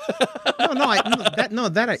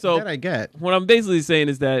I get. What I'm basically saying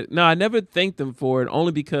is that, no, I never thanked them for it,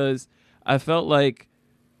 only because I felt like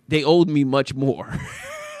they owed me much more.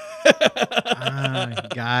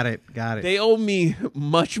 Got it. They owe me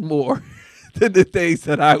much more than the things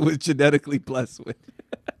that I was genetically blessed with.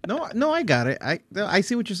 No, I got it. I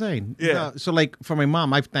see what you're saying. Yeah. No, so like for my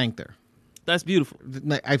mom, I've thanked her. That's beautiful.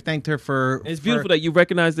 Like, I've thanked her for. It's beautiful that you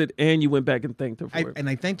recognized it and you went back and thanked her for it. And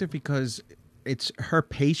I thanked her because it's her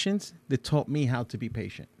patience that taught me how to be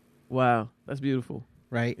patient. Wow, that's beautiful.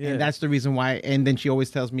 Right. Yeah. And that's the reason why. And then she always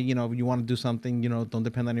tells me, you want to do something, don't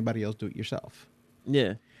depend on anybody else. Do it yourself.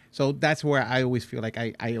 Yeah. So that's where I always feel like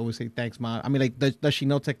I always say, thanks, Mom. I mean, like, does she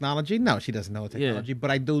know technology? No, she doesn't know technology.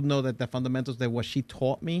 But I do know that the fundamentals, that what she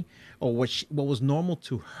taught me or what was normal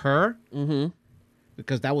to her,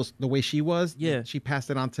 because that was the way she was. Yeah. She passed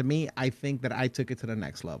it on to me. I think that I took it to the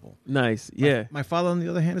next level. Nice. Yeah. My father, on the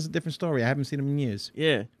other hand, is a different story. I haven't seen him in years.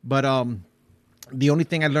 Yeah. But the only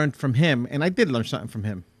thing I learned from him, and I did learn something from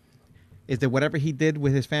him, is that whatever he did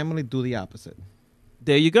with his family, do the opposite.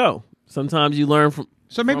 There you go. Sometimes you learn from.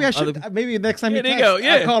 So maybe from I should. Maybe next time Yeah, you there you text, go.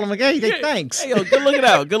 Yeah. I call him like, hey, thanks. Hey, yo, good looking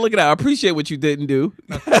out. Good looking out. I appreciate what you didn't do.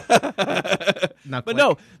 Not But quite.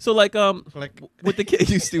 no, so like Like- with the kid,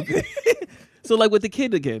 you stupid. So like with the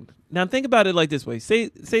kid again. Now think about it like this way. Say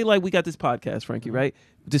like we got this podcast, Frankie, right?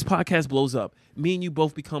 This podcast blows up. Me and you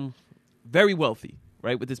both become very wealthy,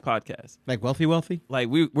 right? With this podcast. Like wealthy? Like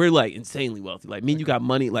we're like insanely wealthy. Like me and you got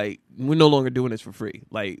money. Like we're no longer doing this for free.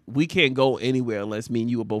 Like we can't go anywhere unless me and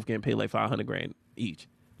you are both getting paid like $500,000 each.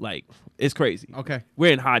 Like it's crazy. Okay.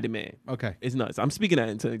 We're in high demand. Okay. It's nuts. I'm speaking that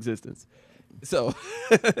into existence. So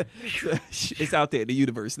it's out there in the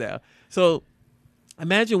universe now. So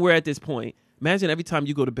imagine we're at this point. Imagine every time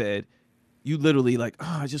you go to bed, you literally like,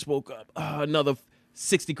 I just woke up. Another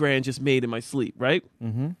 60 grand just made in my sleep, right?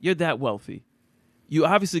 Mm-hmm. You're that wealthy. You're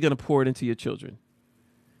obviously going to pour it into your children.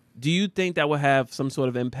 Do you think that will have some sort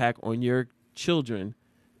of impact on your children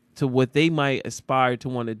to what they might aspire to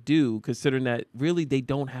want to do, considering that really they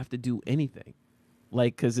don't have to do anything?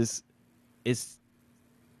 Like, because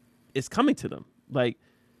it's coming to them. Like,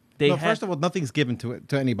 First of all, nothing's given to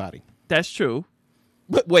anybody. That's true.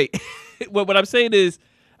 But wait, what I'm saying is,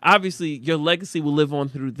 obviously, your legacy will live on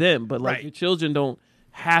through them, but like Right. your children don't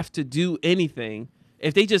have to do anything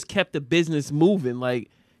if they just kept the business moving, like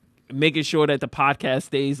making sure that the podcast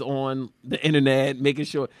stays on the internet, making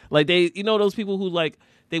sure like those people who like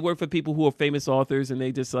they work for people who are famous authors and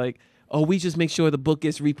they just like, oh, we just make sure the book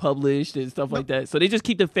gets republished and stuff like that. So they just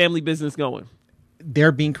keep the family business going.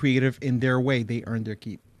 They're being creative in their way. They earn their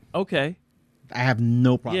keep. Okay. I have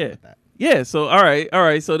no problem Yeah. with that. Yeah. So all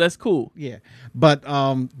right. So that's cool. Yeah. But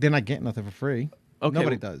they're not getting nothing for free. Okay.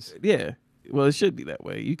 Nobody does. Yeah. Well, it should be that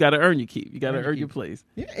way. You got to earn your keep. You got to Earn your earn your keep. place.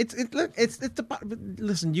 Yeah, it's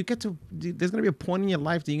listen. You get to. There's gonna be a point in your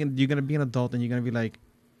life that you're gonna be an adult and you're gonna be like,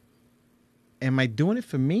 am I doing it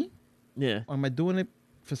for me, Yeah. or am I doing it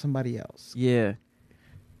for somebody else? Yeah.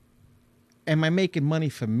 Am I making money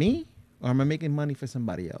for me, or am I making money for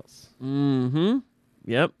somebody else? Mm-hmm.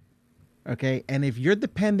 Yep. Okay, and if you're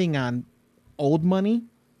depending on old money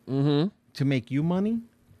Mm-hmm. to make you money,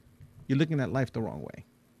 you're looking at life the wrong way.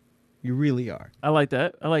 You really are. I like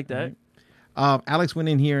that. I like that. Alex went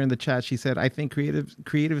in here in the chat. She said, I think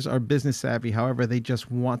creatives are business savvy. However, they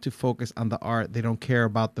just want to focus on the art. They don't care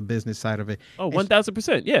about the business side of it. Oh,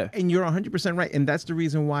 1,000%. Yeah. And you're 100% right. And that's the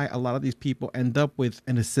reason why a lot of these people end up with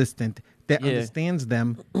an assistant that Yeah. understands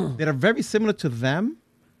them, that are very similar to them,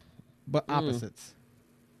 but opposites.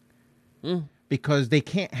 Because you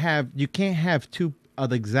can't have two of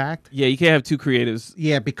the exact. Yeah. You can't have two creatives.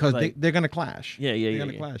 Yeah, because Like- they're going to clash. Yeah, yeah, They're yeah, going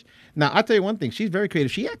to yeah. clash. Now, I'll tell you one thing. She's very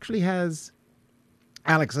creative. She actually has,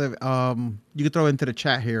 Alex, you can throw into the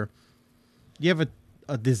chat here. You have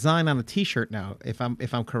a design on a T-shirt now, if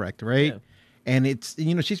I'm correct, right? Yeah. And it's,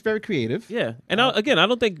 she's very creative. Yeah. And I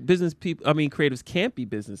don't think creatives can't be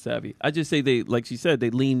business savvy. I just say they, like she said,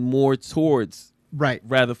 they lean more towards Right.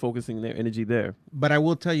 rather focusing their energy there. But I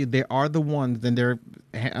will tell you, there are the ones, and they're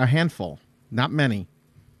a handful, not many,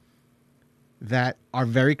 that are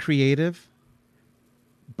very creative,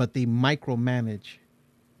 but they micromanage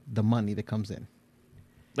the money that comes in.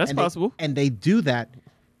 That's And possible. and they do that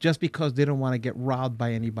just because they don't want to get robbed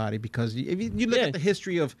by anybody. Because if you look Yeah. at the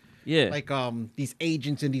history of Yeah. like these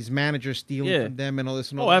agents and these managers stealing Yeah. from them and all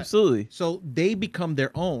this and all Oh, that. absolutely. So they become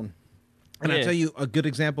their own. And I'll Yeah. tell you a good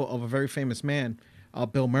example of a very famous man,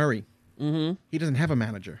 Bill Murray. Mm-hmm. He doesn't have a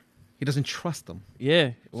manager. He doesn't trust them.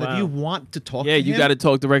 Yeah. So Wow. if you want to talk Yeah, to you him, got to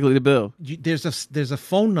talk directly to Bill. there's a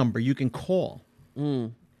phone number you can call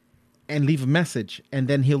and leave a message, and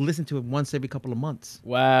then he'll listen to it once every couple of months.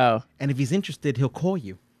 Wow. And if he's interested, he'll call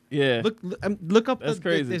you. Yeah. Look up. That's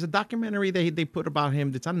crazy. There's a documentary they put about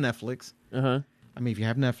him that's on Netflix. Uh-huh. I mean, if you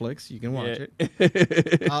have Netflix, you can watch Yeah.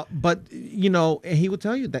 it. But and he will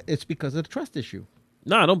tell you that it's because of the trust issue.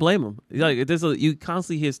 No, I don't blame them. Like you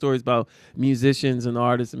constantly hear stories about musicians and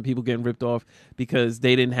artists and people getting ripped off because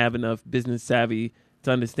they didn't have enough business savvy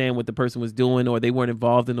to understand what the person was doing, or they weren't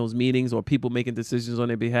involved in those meetings, or people making decisions on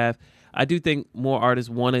their behalf. I do think more artists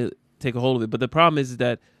want to take a hold of it, but the problem is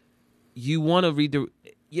that you want to read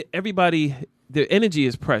everybody. Their energy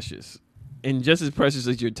is precious, and just as precious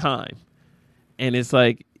as your time. And it's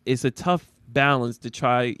like it's a tough balance to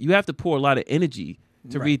try. You have to pour a lot of energy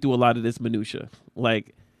to read through a lot of this minutia.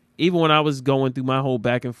 Like, even when I was going through my whole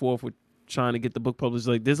back and forth with trying to get the book published,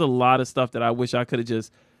 like, there's a lot of stuff that I wish I could have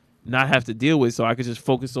just not have to deal with, so I could just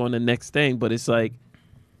focus on the next thing. But it's like,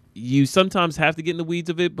 you sometimes have to get in the weeds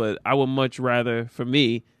of it, but I would much rather, for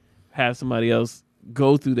me, have somebody else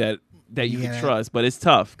go through that you can trust. But it's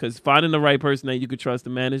tough, because finding the right person that you could trust to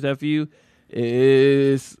manage that for you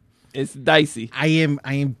is... It's dicey. I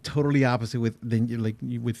am totally opposite with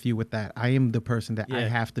you with that. I am the person that I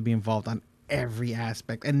have to be involved on every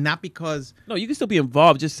aspect, and not because no, you can still be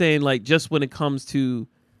involved. Just saying, like, just when it comes to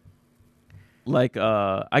like,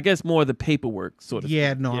 I guess more of the paperwork sort of.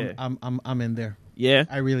 Yeah, thing. no, Yeah. I'm in there. Yeah,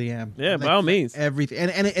 I really am. Yeah, by all means, everything,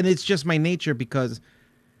 and it's just my nature because.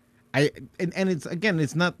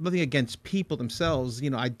 It's not nothing against people themselves. You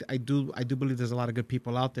know, I do believe there's a lot of good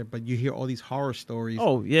people out there, but you hear all these horror stories.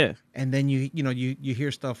 Oh yeah, and then you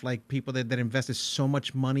hear stuff like people that invested so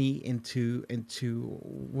much money into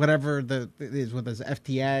whatever it is, whether it's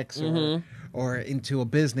FTX or into a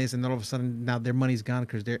business, and then all of a sudden now their money's gone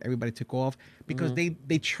because everybody took off because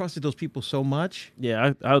they trusted those people so much.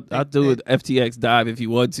 Yeah, I'll do an FTX dive if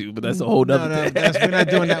you want to, but that's a whole nother thing. We're not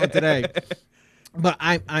doing that one today. But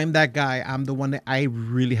I'm that guy. I'm the one that I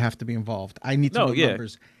really have to be involved. I need to know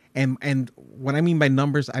numbers, and what I mean by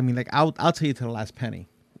numbers, I mean like I'll tell you to the last penny.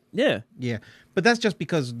 Yeah. But that's just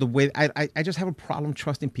because the way I just have a problem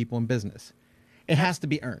trusting people in business. It has to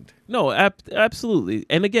be earned. No, absolutely.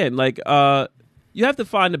 And again, like you have to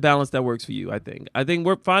find the balance that works for you. I think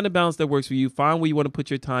find the balance that works for you. Find where you want to put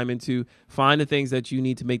your time into. Find the things that you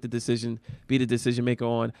need to make the decision. Be the decision maker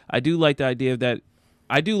on. I do like the idea of that.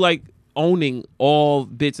 I do like owning all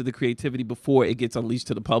bits of the creativity before it gets unleashed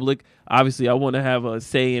to the public. Obviously, I want to have a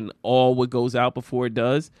say in all what goes out before it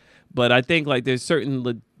does. But I think like there's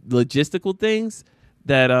certain logistical things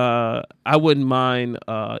that I wouldn't mind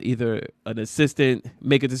either an assistant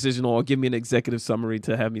make a decision or give me an executive summary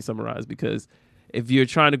to have me summarize. Because if you're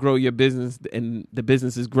trying to grow your business and the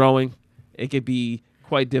business is growing, it could be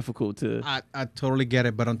quite difficult to... I totally get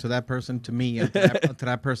it. But until that person, to me, until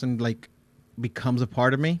that person like becomes a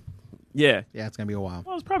part of me, yeah, it's gonna be a while.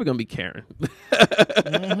 Well, it's probably gonna be Karen.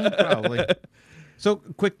 Probably. So,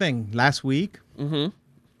 quick thing. Last week,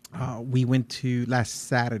 we went to last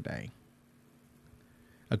Saturday.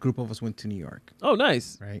 A group of us went to New York. Oh,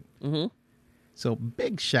 nice. Right. So,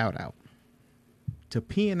 big shout out to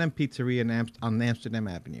P&M Pizzeria on Amsterdam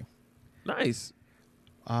Avenue. Nice.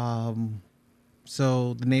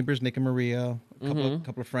 So the neighbors, Nick and Maria, a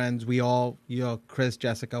couple of friends, we all, Chris,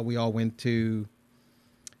 Jessica, we all went to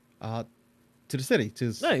the city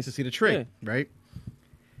to see the tree, right?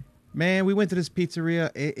 Man, we went to this pizzeria.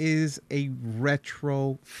 It is a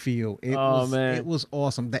retro feel. It was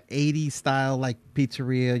awesome. The 80s style like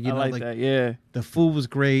pizzeria. I like that. Yeah, the food was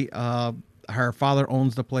great. Her father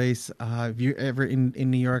owns the place. If you're ever in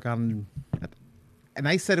New York, and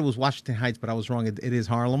I said it was Washington Heights, but I was wrong. It is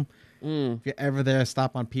Harlem. If you're ever there,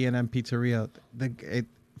 stop on P&M Pizzeria.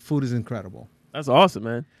 Food is incredible. That's awesome,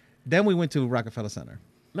 man. Then we went to Rockefeller Center.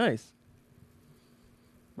 Nice.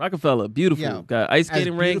 Rockefeller, beautiful. Yeah. Got ice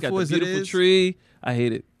skating rink, got the beautiful tree. I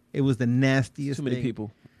hate it. It was the nastiest Too many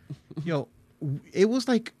people. It was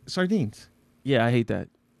like sardines. Yeah, I hate that.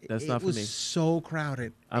 That's not for me. It was so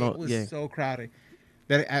crowded. It was so crowded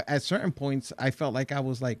that at certain points I felt like I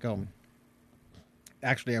was like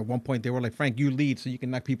actually at one point they were like, Frank, you lead so you can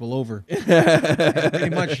knock people over. And pretty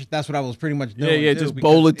much that's what I was pretty much doing. Yeah, just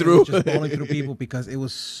bowling through. Just bowling through people because it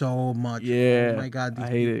was so much. Yeah. Oh my God, these I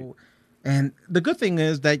hate people. And the good thing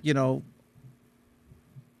is that, you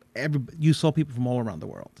saw people from all around the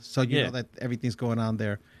world. So you know that everything's going on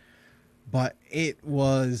there. But it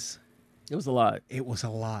was a lot. It was a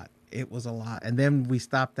lot. And then we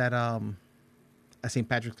stopped at St.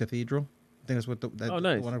 Patrick's Cathedral. I think that's what the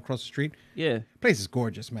one across the street. Yeah. Place is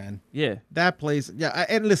gorgeous, man. Yeah. That place. Yeah.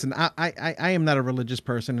 And listen, I am not a religious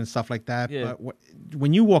person and stuff like that. Yeah. But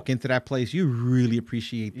when you walk into that place, you really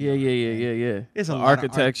appreciate Yeah. It's the a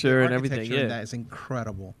architecture and everything. Yeah. That is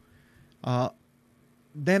incredible.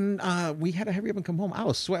 Then we had to hurry up and come home. I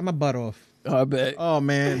was sweating my butt off. I bet. Oh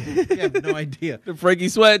man, you have no idea. The Frankie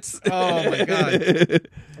sweats. Oh my god,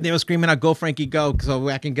 they were screaming out, "Go Frankie, go!" So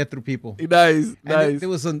I can get through people. Nice, And nice. there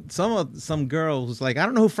was some girl who's like, "I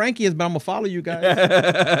don't know who Frankie is, but I'm gonna follow you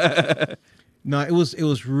guys." No, it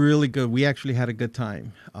was really good. We actually had a good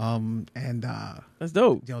time. That's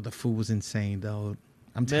dope. Yo, the food was insane though.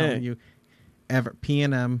 I'm Man. telling you,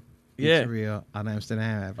 P&M Yeah. Pizzeria on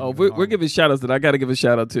Amsterdam Avenue. Oh, we're giving shout outs that I got to give a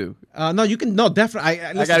shout out to. No, you can. No, definitely.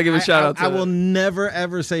 Listen, gotta give a shout out to I will it. never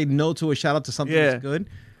ever say no to a shout out to something Yeah. that's good.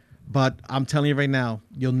 But I'm telling you right now,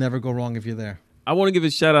 you'll never go wrong if you're there. I want to give a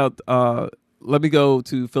shout out. Let me go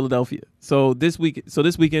to Philadelphia. So this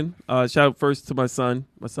weekend, shout out first to my son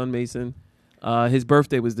Mason. His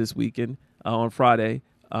birthday was this weekend on Friday.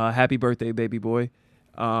 Happy birthday, baby boy.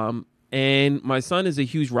 And my son is a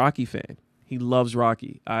huge Rocky fan. He loves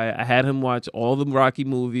Rocky. I had him watch all the Rocky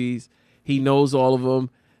movies. He knows all of them.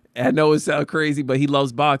 I know it sounds crazy, but he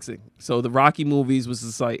loves boxing. So the Rocky movies was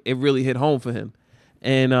just like, it really hit home for him.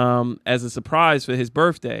 And as a surprise for his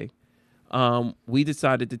birthday, we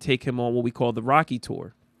decided to take him on what we call the Rocky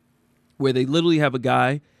Tour, where they literally have a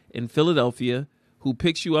guy in Philadelphia who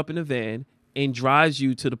picks you up in a van and drives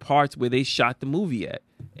you to the parts where they shot the movie at.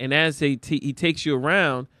 And as he takes you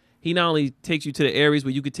around, he not only takes you to the areas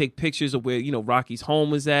where you could take pictures of where, you know, Rocky's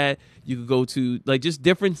home was at. You could go to like just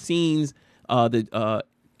different scenes, the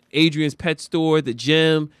Adrian's pet store, the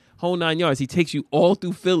gym, whole 9 yards. He takes you all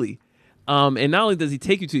through Philly. And not only does he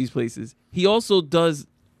take you to these places, he also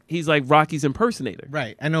he's like Rocky's impersonator.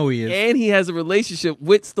 Right. I know he is. And he has a relationship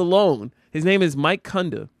with Stallone. His name is Mike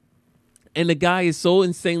Kunda. And the guy is so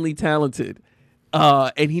insanely talented.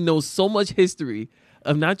 And he knows so much history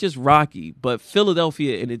of not just Rocky, but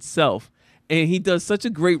Philadelphia in itself. And he does such a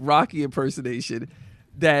great Rocky impersonation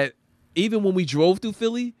that even when we drove through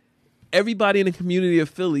Philly, everybody in the community of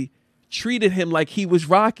Philly treated him like he was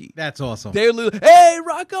Rocky. That's awesome. They're little, hey,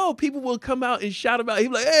 Rocco. People will come out and shout about him.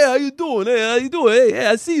 He's like, hey, how you doing? Hey, how you doing? Hey,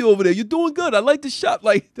 I see you over there. You're doing good. I like the shot.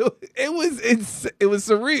 Like, it was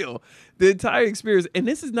surreal, the entire experience. And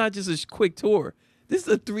this is not just a quick tour. This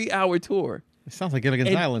is a 3-hour tour. It sounds like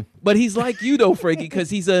Gilligan's Island. But he's like you, though, Frankie,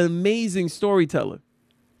 because he's an amazing storyteller.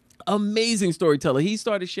 Amazing storyteller. He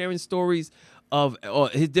started sharing stories of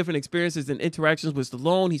his different experiences and interactions with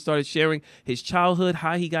Stallone. He started sharing his childhood,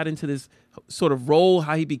 how he got into this sort of role,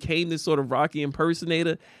 how he became this sort of Rocky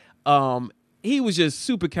impersonator. He was just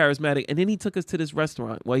super charismatic. And then he took us to this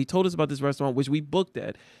restaurant. Well, he told us about this restaurant, which we booked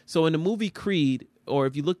at. So in the movie Creed, or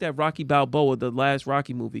if you looked at Rocky Balboa, the last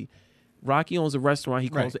Rocky movie, Rocky owns a restaurant he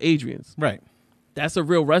calls Adrian's. Right. That's a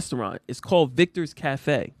real restaurant. It's called Victor's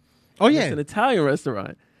Cafe. Oh, yeah. It's an Italian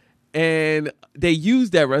restaurant. And they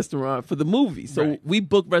used that restaurant for the movie. So we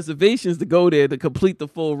booked reservations to go there to complete the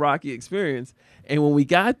full Rocky experience. And when we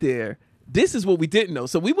got there, this is what we didn't know.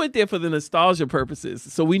 So we went there for the nostalgia purposes.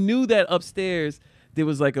 So we knew that upstairs there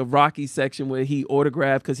was like a Rocky section where he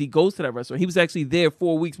autographed, because he goes to that restaurant. He was actually there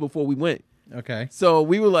 4 weeks before we went. Okay. So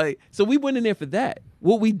we were like, so we went in there for that.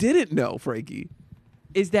 What we didn't know, Frankie,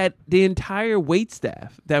 is that the entire wait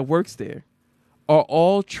staff that works there are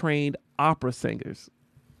all trained opera singers.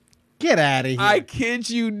 Get out of here. I kid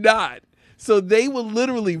you not. So they will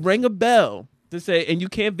literally ring a bell to say, and you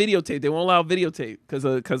can't videotape. They won't allow videotape because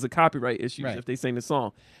of copyright issues if they sing the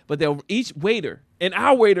song. But they'll each waiter, and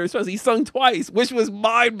our waiter especially, he sung twice, which was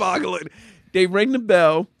mind-boggling. They ring the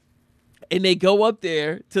bell, and they go up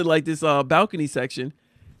there to like this balcony section,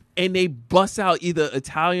 and they bust out either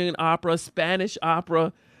Italian opera, Spanish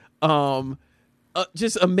opera,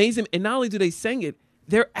 just amazing. And not only do they sing it,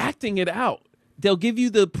 they're acting it out. They'll give you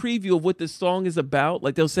the preview of what the song is about.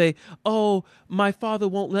 Like they'll say, oh, my father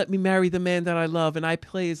won't let me marry the man that I love, and I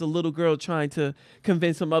play as a little girl trying to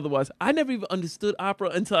convince him otherwise. I never even understood opera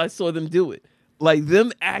until I saw them do it. Like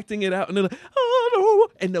them acting it out, and they're like, oh,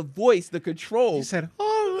 no. And the voice, the control. You said,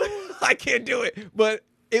 oh, I can't do it. But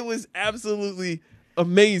it was absolutely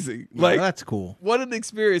amazing. Like, that's cool. What an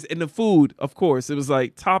experience. And the food, of course, it was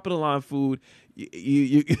like top of the line food.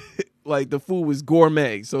 You like the food was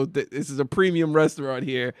gourmet. So this is a premium restaurant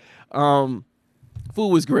here. Food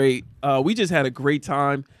was great. We just had a great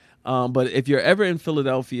time. But if you're ever in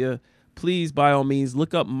Philadelphia, please, by all means,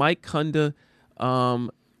 look up Mike Kunda.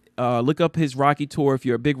 Look up his Rocky tour. If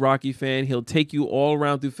you're a big Rocky fan, he'll take you all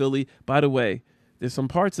around through Philly. By the way, there's some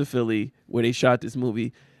parts of Philly where they shot this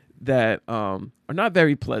movie that are not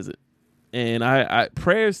very pleasant. And I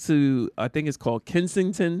prayers to, I think it's called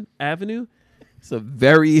Kensington Avenue. It's a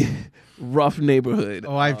very rough neighborhood.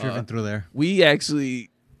 Oh, I've driven through there. We actually,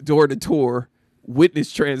 during the tour,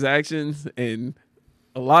 witnessed transactions and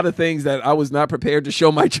a lot of things that I was not prepared to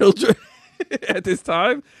show my children. at this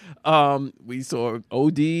time. We saw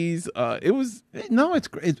ODs. It was No,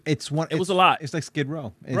 it's one. It was a lot. It's like Skid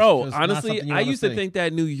Row, bro. just not Honestly, something you I wanna used to see. think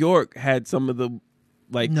that New York had some of the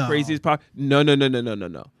like No. craziest pop. No.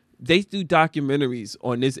 They do documentaries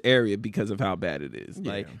on this area because of how bad it is.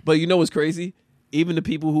 Like, but you know what's crazy? Even the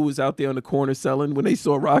people who was out there on the corner selling when they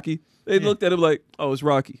saw Rocky, they looked at him like, "Oh, it's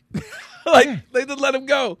Rocky." They just let him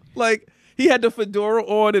go. Like he had the fedora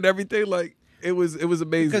on and everything. Like it was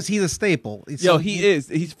amazing. because he's a staple. Yo, he is.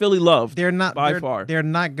 He's Philly loved. They're not by they're, far. They're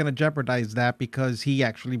not going to jeopardize that because he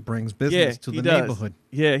actually brings business to he the does. neighborhood.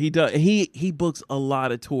 Yeah, he does. And he books a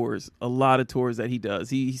lot of tours that he does.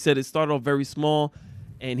 He said it started off very small,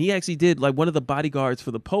 and he actually did like one of the bodyguards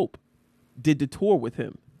for the Pope did the tour with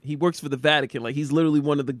him. He works for the Vatican. Like he's literally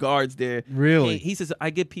one of the guards there. Really? And he says, I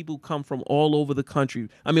get people come from all over the country.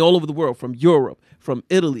 I mean, all over the world, from Europe, from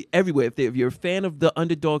Italy, everywhere. If you're a fan of the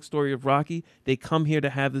underdog story of Rocky, they come here to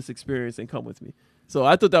have this experience and come with me. So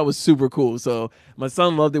I thought that was super cool. So my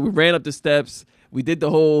son loved it. We ran up the steps. We did the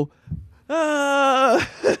whole, Yeah,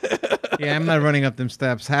 I'm not running up them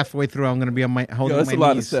steps. Halfway through, I'm going to be on my holding Yo, that's my a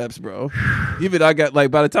lot of knees. steps, bro. Even I got like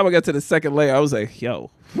by the time I got to the second layer, I was like, yo,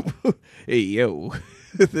 hey, yo,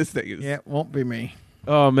 this thing is. Yeah, won't be me.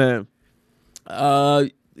 Oh man.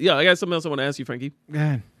 Yeah, I got something else I want to ask you, Frankie. Go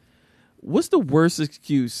ahead. What's the worst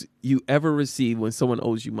excuse you ever received when someone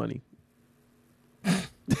owes you money?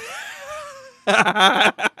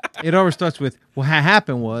 It always starts with, what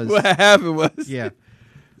happened was, What happened was yeah,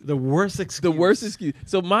 the worst excuse. the worst excuse.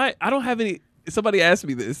 So I don't have any. Somebody asked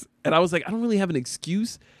me this, and I was like, I don't really have an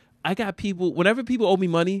excuse. I got people. Whenever people owe me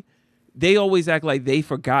money, they always act like they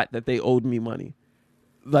forgot that they owed me money.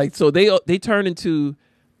 Like so, they turn into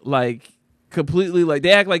like completely like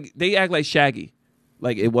they act like Shaggy,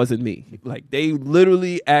 like it wasn't me. Like they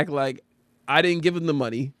literally act like I didn't give them the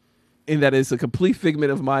money, and that it's a complete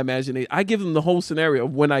figment of my imagination. I give them the whole scenario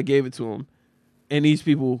of when I gave it to them, and these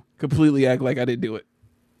people completely act like I didn't do it.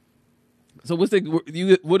 So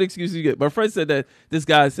what excuse you get? My friend said that this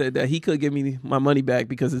guy said that he could give me my money back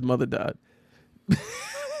because his mother died.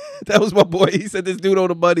 That was my boy. He said this dude owed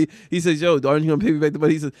the money. He says, yo, aren't you gonna pay me back the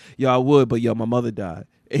money? He says, yo, I would, but yo, my mother died.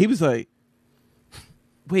 And he was like,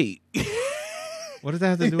 wait. What does that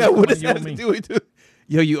have to do Yeah, with what does you that owe have to me? do with it?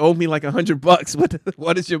 Yo, you owe me like $100.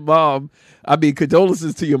 What is your mom? I mean,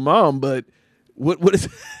 condolences to your mom, but what does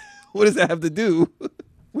that have to do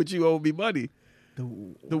with you owe me money?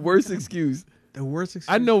 The worst excuse. The worst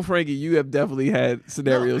excuse. I know, Frankie, you have definitely had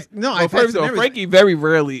scenarios. No, Well, I've had first of all, scenarios. Frankie very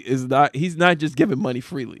rarely he's not just giving money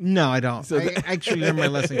freely. No, I don't. So I actually learned my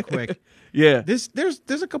lesson quick. Yeah.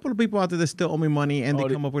 There's a couple of people out there that still owe me money and Oh,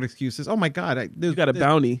 they come up with excuses. Oh my God, You got a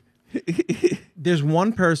bounty. There's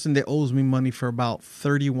one person that owes me money for about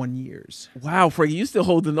 31 years. Wow, Frankie, you still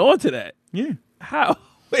holding on to that. Yeah. How?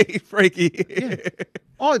 Wait, Frankie.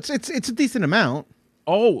 Oh, it's a decent amount.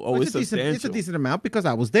 Oh, it's It's a substantial. decent amount because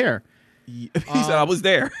I was there. He said, I was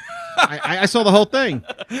there. I saw the whole thing.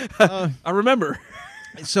 I remember.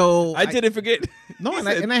 So I didn't forget. No, He and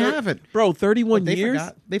I said haven't. Bro, 31 They years?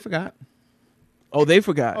 forgot. They forgot. Oh, they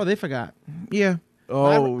forgot. Oh, they forgot. Yeah.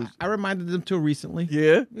 Oh. I reminded them too recently.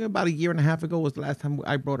 Yeah? About a year and a half ago was the last time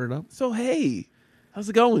I brought it up. So, hey, how's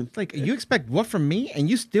it going? Like, you expect what from me and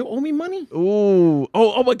you still owe me money? Ooh.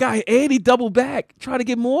 Oh, my God. And he doubled back. Try to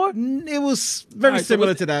get more? It was very All right, so similar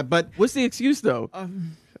what's- to that, but What's the excuse, though?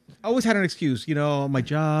 I always had an excuse. You know, my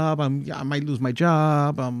job. I might lose my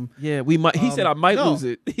job. Yeah, we might. He said I might no. lose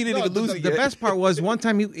it. He didn't No, even lose the, it the yet. best part was one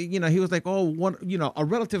time he was like, oh, a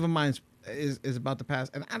relative of mine is about to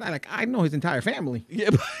pass, and I know his entire family.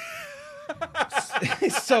 Yeah.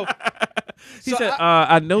 So He said,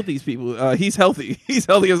 I know these people. He's healthy. He's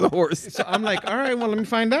healthy as a horse. so I'm like, all right, well, let me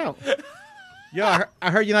find out. Yo,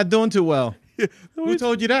 I heard you're not doing too well. Who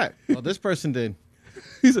told you that? Well, this person did.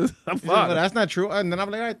 He says, I'm He said, well, fine. that's not true. And then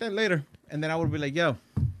I'm like, all right, then later. And then I would be like, yo,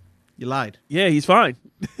 you lied. Yeah, he's fine.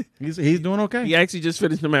 He's doing okay. He actually just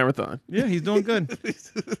finished the marathon. Yeah, he's doing good.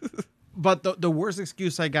 But the worst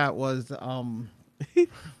excuse I got was, I'm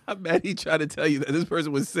mad he tried to tell you that this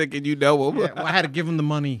person was sick and you know him. yeah, well, I had to give him the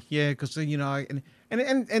money. Yeah, because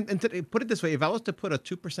and to put it this way, if I was to put a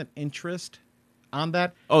 2% interest on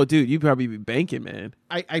that, Oh, dude, you probably be banking, man.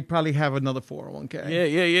 I probably have another 401k.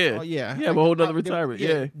 Yeah. Oh yeah. You have a whole nother retirement.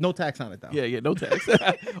 Yeah. No tax on it though. Yeah, no tax.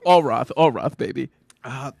 all Roth, baby.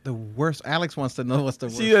 The worst. Alex wants to know what's the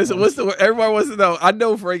worst. See, so one. what's the? Everybody wants to know. I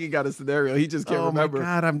know Frankie got a scenario. He just can't Oh remember. my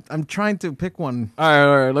god, I'm trying to pick one.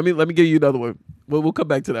 All right. Let me give you another one. We'll come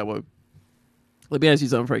back to that one. Let me ask you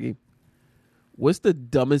something, Frankie. What's the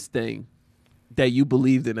dumbest thing that you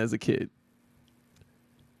believed in as a kid?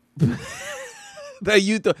 That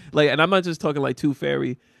you thought, like, and I'm not just talking like Tooth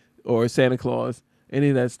Fairy, or Santa Claus, any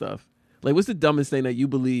of that stuff. Like, what's the dumbest thing that you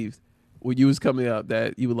believed when you was coming up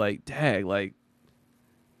that you were like, dang, like,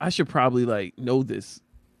 I should probably like know this.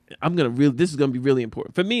 This is gonna be really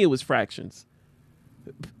important. For me, it was fractions.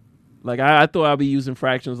 Like I thought I'd be using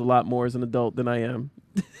fractions a lot more as an adult than I am.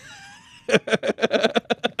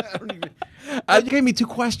 You gave me 2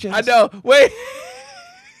 questions. I know. Wait.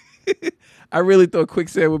 I really thought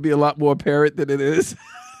quicksand would be a lot more apparent than it is.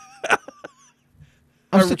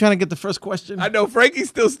 I'm still trying to get the first question. I know Frankie's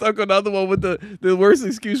still stuck on the other one with the worst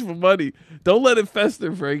excuse for money. Don't let it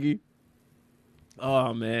fester, Frankie.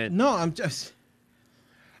 Oh man. No,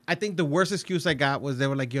 I think the worst excuse I got was they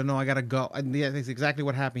were like, I gotta go. And yeah, that's exactly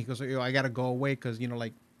what happened. He goes, I gotta go away because,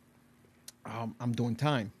 I'm doing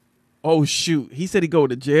time. Oh shoot. He said he going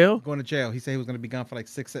to jail? Going to jail. He said he was gonna be gone for like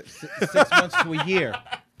six months to a year.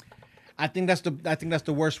 I think that's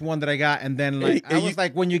the worst one that I got. And then I was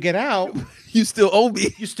like, when you get out, you still owe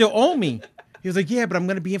me. You still owe me. He was like, yeah, but I'm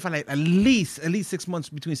gonna be in for like at least 6 months,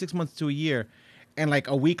 between 6 months to a year. And like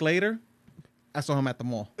a week later, I saw him at the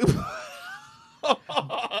mall.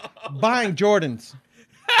 Buying Jordans.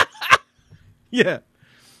 Yeah.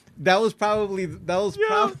 That was probably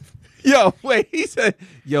Yo, wait, he said,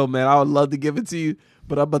 yo, man, I would love to give it to you,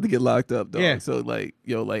 but I'm about to get locked up, dog. Yeah. So like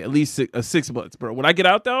at least 6 months, bro. When I get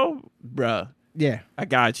out though, bruh, yeah. I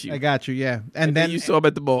got you. I got you, yeah. And then you saw him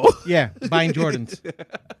at the mall. Yeah, buying Jordans.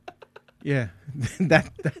 Yeah.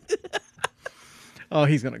 that Oh,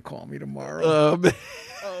 he's gonna call me tomorrow. Man.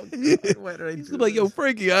 Oh, God, why did I He's do like, yo, this?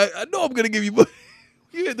 Frankie, I know I'm gonna give you money.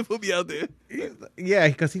 You had to put me out there. Yeah,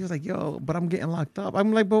 because he was like, yo, but I'm getting locked up.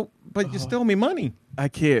 I'm like, but you still owe me money. I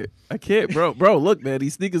can't, bro. Bro, look, man,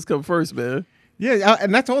 these sneakers come first, man. Yeah,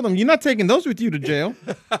 and I told him, you're not taking those with you to jail.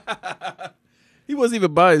 He wasn't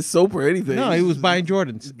even buying soap or anything. No, he was buying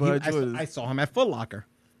Jordans. Jordans. I saw him at Foot Locker.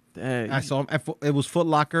 Dang. I saw him it was Foot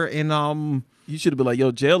Locker in You should have been like,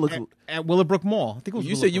 yo, jail look. at Willowbrook Mall. I think it was.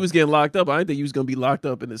 You said you was getting locked up. I didn't think you was gonna be locked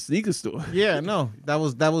up in the sneaker store. Yeah, no, that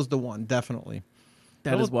was the one, definitely.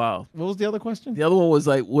 That is wild. What was the other question? The other one was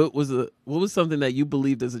like, what was something that you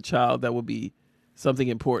believed as a child that would be something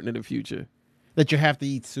important in the future? That you have to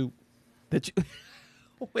eat soup. That you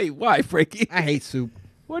wait, why, Frankie? I hate soup.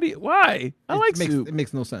 Why? I like soup. It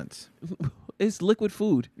makes no sense. It's liquid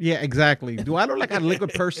food. Yeah, exactly. Do I look like a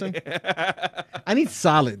liquid person? I need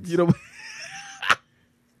solids. You know.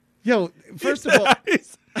 Yo, first of all,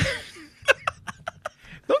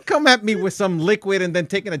 don't come at me with some liquid and then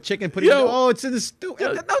taking a chicken, putting it's in the stew.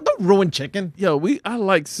 No, don't ruin chicken. Yo, I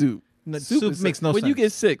like soup. No, soup makes no sense. When you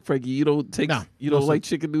get sick, Frankie, you don't take like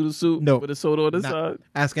chicken noodle soup with a soda on the side.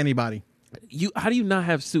 Ask anybody. How do you not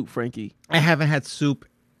have soup, Frankie? I haven't had soup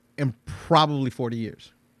in probably 40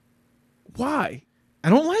 years. Why? I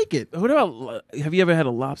don't like it. What about? Have you ever had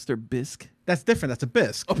a lobster bisque? That's different. That's a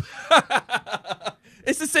bisque.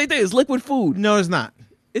 It's the same thing. It's liquid food. No, it's not.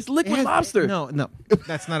 It's liquid lobster. No,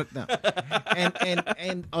 that's not. No.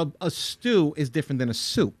 And a stew is different than a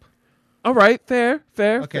soup. All right, fair.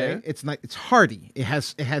 Okay, fair. it's not. It's hearty. It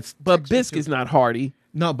has. But bisque is not hearty.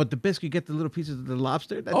 No, but the bisque, you get the little pieces of the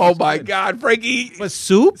lobster. Oh my God, Frankie! But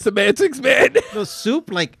soup, semantics, man. No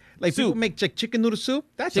soup, like soup. People make chicken noodle soup.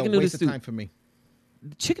 That's chicken a waste of time for me.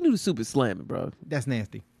 Chicken noodle soup is slamming, bro. That's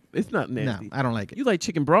nasty. It's not nasty. No, I don't like it. You like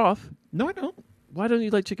chicken broth? No, I don't. Why don't you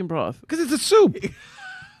like chicken broth? Because it's a soup.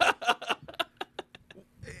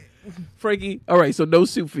 Frankie, all right, so no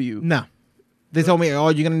soup for you. No. They told me, you're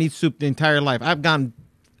going to need soup the entire life. I've gone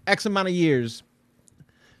X amount of years.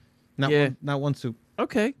 Not one soup.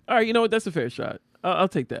 Okay. All right, you know what? That's a fair shot. I'll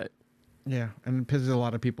take that. Yeah, and it pisses a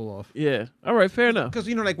lot of people off. Yeah. All right, fair enough. Because,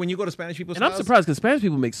 like when you go to Spanish people's house. And I'm surprised because Spanish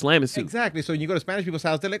people make slamming soup. Exactly. So when you go to Spanish people's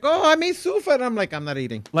house, they're like, I made soup. And I'm like, I'm not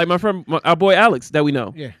eating. Like my friend, our boy Alex that we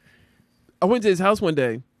know. Yeah. I went to his house one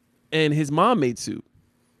day, and his mom made soup.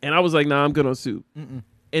 And I was like, nah, I'm good on soup. Mm-mm.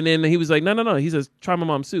 And then he was like, no. He says, try my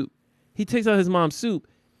mom's soup. He takes out his mom's soup,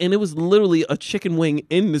 and it was literally a chicken wing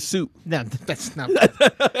in the soup. No, that's not.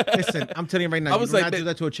 Listen, I'm telling you right now, you do not do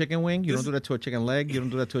that to a chicken wing. You don't do that to a chicken leg. You don't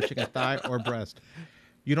do that to a chicken thigh or breast.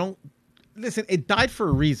 You don't. Listen, it died for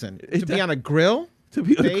a reason. To be on a grill, to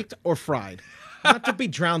be baked or fried. Not to be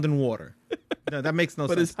drowned in water. No, that makes no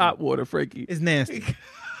sense. But it's hot water, Frankie. It's nasty.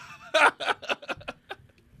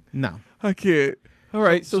 No. I can't. All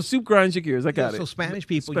right, so soup grinds your gears. I got it. So Spanish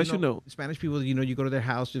people, special note. Spanish people, you go to their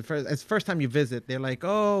house. It's the first time you visit, they're like,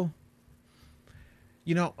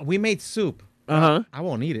 we made soup. I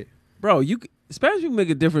won't eat it. Bro, Spanish people make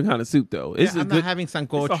a different kind of soup, though. I'm not having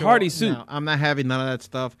sancocho. It's a hearty soup. No, I'm not having none of that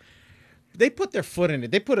stuff. They put their foot in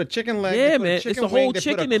it. They put a chicken leg. Yeah, man. It's a whole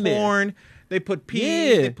chicken in there. Corn. They put peas.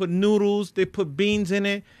 Yeah. They put noodles. They put beans in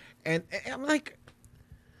it. And I'm like,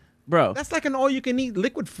 bro. That's like an all-you-can-eat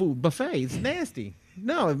liquid food buffet. It's nasty.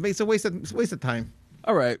 No, it's a waste of time.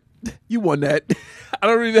 All right, you won that. I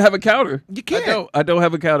don't even have a counter. You can't. I don't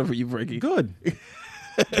have a counter for you, Frankie. Good.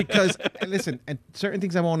 Because listen, and certain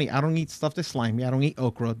things I won't eat. I don't eat stuff that's slimy. I don't eat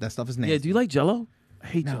okra. That stuff is nasty. Yeah, do you like Jello? I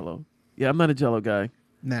hate Jello. Yeah, I'm not a Jello guy.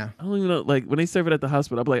 Nah. I don't even know. Like when they serve it at the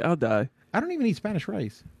hospital, I'm like, I'll die. I don't even eat Spanish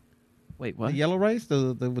rice. Wait, what? The yellow rice,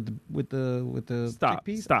 the with the Stop.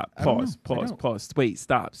 chickpeas? Stop. I don't know. Pause. Wait.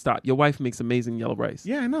 Stop. Your wife makes amazing yellow rice.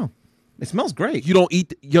 Yeah, I know. It smells great. You don't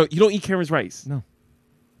eat. You don't eat Karen's rice. No.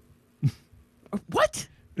 What?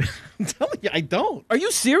 I'm telling you, I don't. Are you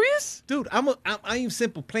serious? Dude, I am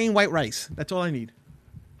simple, plain white rice. That's all I need.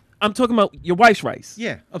 I'm talking about your wife's rice.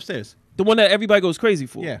 Yeah, upstairs. The one that everybody goes crazy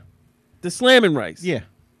for. Yeah. The slamming rice. Yeah.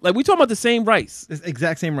 Like we talking about the same rice. It's the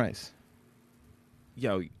exact same rice.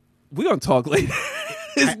 Yo, we gonna talk later.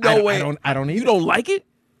 There's no way. I don't eat You it. don't like it?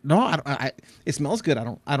 No, it smells good.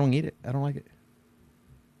 I don't eat it. I don't like it.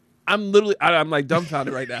 I'm like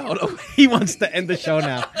dumbfounded right now. Hold on. He wants to end the show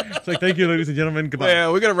now. It's like, thank you, ladies and gentlemen. Goodbye. Yeah,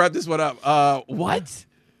 we're gonna wrap this one up. What?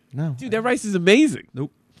 No. Dude, that rice is amazing.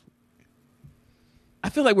 Nope. I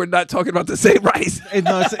feel like we're not talking about the same rice.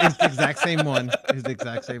 No, it's the exact same one. It's the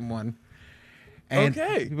exact same one. And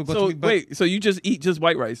Okay. people go So to me, but- wait, so you just eat just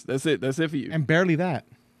white rice? That's it. That's it for you. and barely that.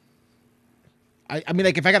 I mean,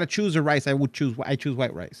 like if I got to choose a rice, I choose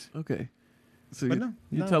white rice. Okay. So But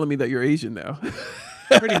you're no. telling me that you're Asian now.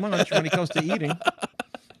 Pretty much when it comes to eating.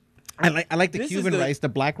 I like the This is Cuban the- rice, the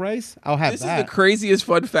black rice. I'll have This that. is the craziest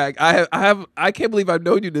fun fact. I can't believe I've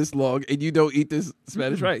known you this long and you don't eat this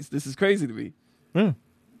Spanish rice. This is crazy to me. Mm.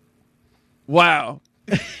 Wow.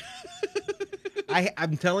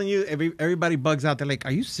 I'm telling you, everybody bugs out. They're like,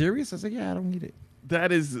 "Are you serious?" I was like, "Yeah, I don't eat it."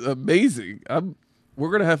 That is amazing.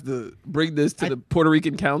 We're gonna have to bring this to the Puerto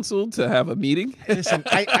Rican Council to have a meeting. Listen,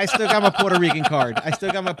 I still got my Puerto Rican card.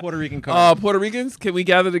 Puerto Ricans, can we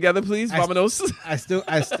gather together, please? Vámonos. I still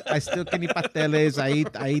can eat pasteles.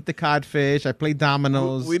 I eat the codfish. I play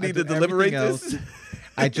dominoes. We I need do to deliberate everything this. else.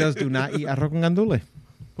 I just do not eat arroz con gandule.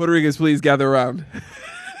 Puerto Ricans, please gather around.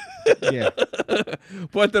 Yeah,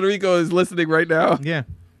 Puerto Rico is listening right now. yeah.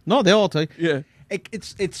 No, they all tell you. Yeah.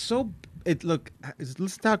 It's so. Listen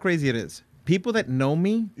to how crazy it is. People that know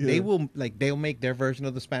me, they'll make their version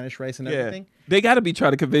of the Spanish rice and everything. They got to be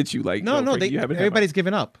trying to convince you. Like, No, Frankie, you haven't had everybody's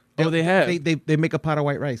given up. Oh, they have? They make a pot of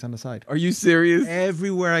white rice on the side. Are you serious?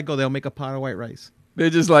 Everywhere I go, they'll make a pot of white rice. They're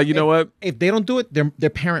just like, you know what? If they don't do it, their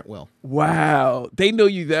parent will. Wow, they know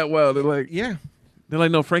you that well. They're like, Yeah. they're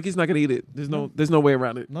like, no, Frankie's not gonna eat it. There's no way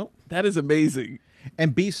around it. Nope. That is amazing.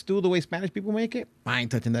 And beef stew, the way Spanish people make it, I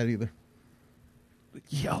ain't touching that either.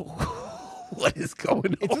 Yo, what is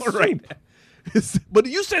going It's a on right soup. now? But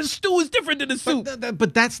you said stew is different than the soup.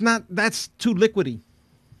 But that's too liquidy.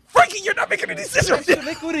 Frankie, you're not making any sense. That's too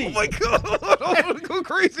liquidy. Oh my god, I'm gonna go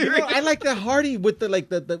crazy. You know, I like the hearty with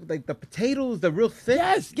the potatoes, the real thick.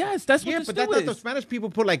 Yes, that's what Yeah, the but stew that's is. what the Spanish people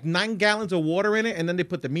put like 9 gallons of water in it, and then they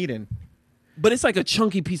put the meat in. But it's like a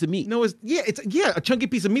chunky piece of meat. No, it's a chunky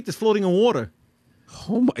piece of meat that's floating in water.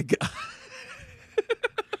 Oh my god.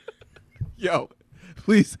 Yo,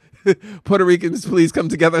 please, Puerto Ricans, please come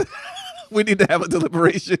together. We need to have a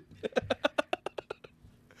deliberation.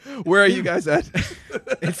 Where are you guys at?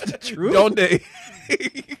 It's the truth. Donde?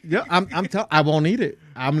 Yeah, I won't eat it.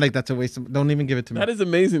 I'm like, that's a waste of, don't even give it to me. That is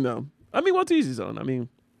amazing, though. I mean, what to each his own. I mean,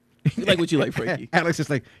 you like what you like, Frankie. Alex is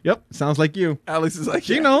like, yep, sounds like you. Alex is like,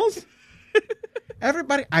 She yeah, knows.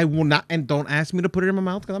 Everybody, I will not, and don't ask me to put it in my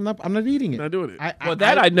mouth because I'm not eating it. not doing it.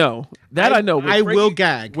 I know. I know. When I will Frankie-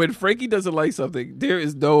 gag. When Frankie doesn't like something,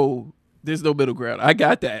 there's no middle ground. I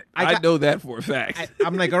got that. I know that for a fact.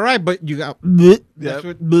 I'm like, all right, but you got. Yep.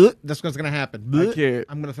 That's what's gonna happen. I can't.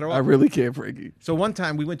 I'm gonna throw I up. really can't, Frankie. So one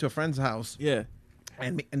time we went to a friend's house Yeah.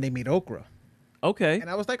 and they made okra, Okay. and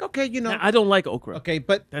I was like, okay, Now, I don't like okra. okay,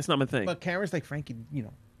 but That's not my thing. Karen's like, Frankie,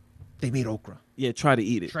 they made okra. Yeah, try to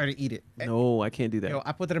eat it. Try to eat it. No, I can't do that.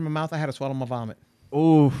 I put that in my mouth. I had to swallow my vomit.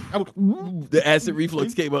 Oh, I was- the acid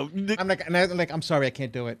reflux came up. I'm sorry, I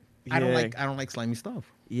can't do it. I don't Yeah. like slimy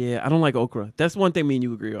stuff. Yeah, I don't like okra. That's one thing me and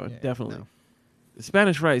you agree on. Definitely. no. The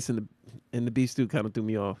Spanish rice and the beef stew kind of threw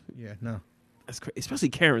me off. Yeah, no. That's crazy, especially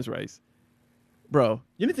Karen's rice, bro.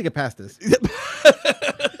 You need to get past this.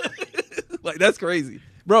 Like that's crazy,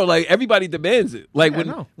 bro. Like everybody demands it. Like Yeah, I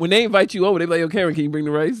know. when they invite you over, they be like, "Yo, Karen, can you bring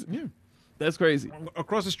the rice?" Yeah. That's crazy.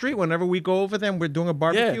 Across the street, whenever we go over them, we're doing a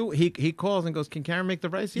barbecue. He calls and goes, "Can Karen make the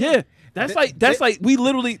rice?" Yeah, that's like we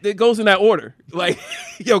literally it goes in that order. Like,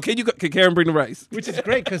 yo, can Karen bring the rice? Which is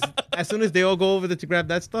great because as soon as they all go over there to grab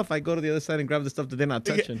that stuff, I go to the other side and grab the stuff that they're not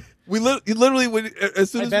touching. We literally when as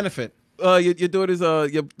soon I as benefit. your daughter's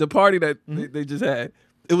the party that they just had.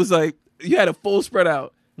 it was like you had a full spread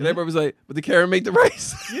out, and everybody was like, "But the Karen make the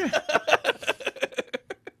rice." Yeah,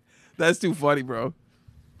 that's too funny, bro.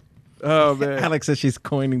 Oh man, Alex says she's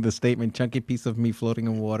coining the statement "chunky piece of me floating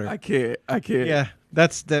in water." I can't. Yeah,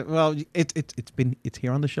 that's the well. It's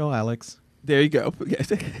here on the show, Alex. There you go.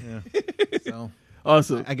 Yeah. So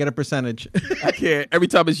awesome. I get a percentage. I can't. Every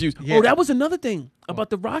time it's used. Yeah. Oh, that was another thing about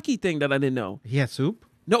the Rocky thing that I didn't know. Yeah, soup.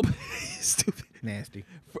 Nope. Stupid. Nasty.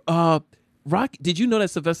 Rocky. Did you know that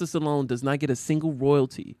Sylvester Stallone does not get a single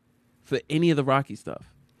royalty for any of the Rocky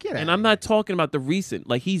stuff? And I'm not talking about the recent.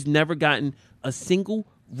 Like, he's never gotten a single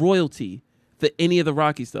royalty for any of the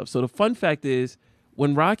Rocky stuff. So the fun fact is,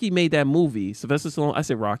 when Rocky made that movie, Sylvester Stallone, I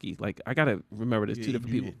said Rocky. Like, I got to remember there's two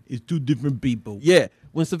different people. It's two different people. Yeah.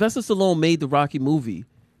 When Sylvester Stallone made the Rocky movie,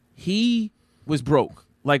 he was broke,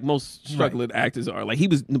 like most struggling actors are. Like, he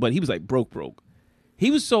was like broke. He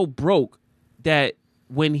was so broke that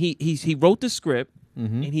when he wrote the script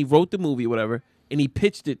and he wrote the movie or whatever, and he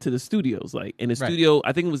pitched it to the studios. Like, in the studio,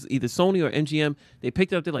 I think it was either Sony or MGM, they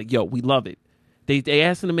picked it up, they're like, yo, we love it. They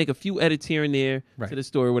asked him to make a few edits here and there to the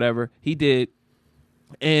story or whatever. He did.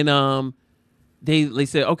 And they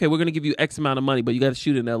said, okay, we're going to give you X amount of money, but you got to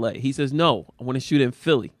shoot in L.A. He says, no, I want to shoot in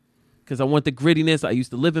Philly because I want the grittiness. I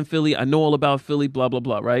used to live in Philly. I know all about Philly, blah, blah,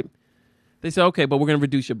 blah, right? They said, okay, but we're going to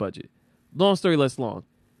reduce your budget. Long story less long.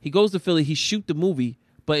 He goes to Philly. He shoot the movie,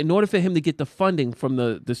 but in order for him to get the funding from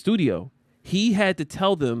the studio, he had to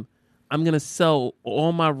tell them, I'm going to sell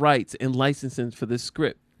all my rights and licensing for this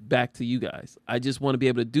script back to you guys. I just want to be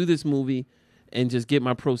able to do this movie and just get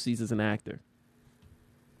my proceeds as an actor.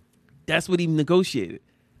 That's what he negotiated.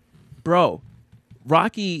 Bro,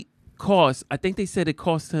 Rocky cost, I think they said it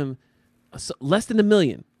cost him less than $1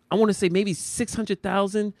 million. I want to say maybe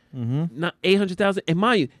 600,000, not 800,000. And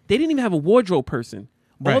mind you, they didn't even have a wardrobe person.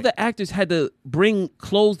 Right. All the actors had to bring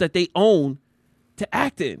clothes that they own to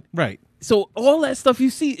act in. Right. So all that stuff you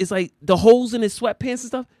see is like the holes in his sweatpants and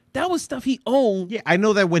stuff. That was stuff he owned. Yeah, I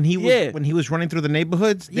know that when he was running through the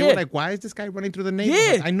neighborhoods, they were like, "Why is this guy running through the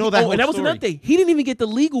neighborhoods?" Yeah, I know that. And that was another thing. He didn't even get the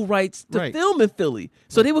legal rights to film in Philly,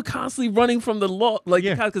 so they were constantly running from the law,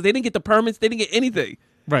 because they didn't get the permits, they didn't get anything.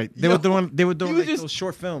 Right. They were doing those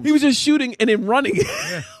short films. He was just shooting and then running.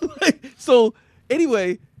 Yeah. So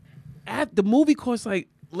anyway, the movie cost like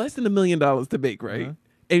less than $1 million to make, right? Uh-huh.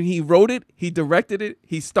 And he wrote it, he directed it,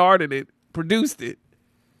 he started it, produced it.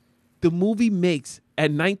 The movie makes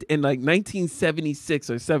in like 1976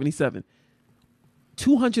 or 77,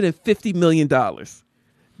 $250 million.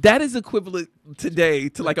 That is equivalent today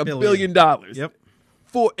to like $1 billion. Yep.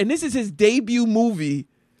 And this is his debut movie,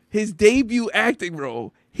 his debut acting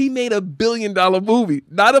role. He made $1 billion movie,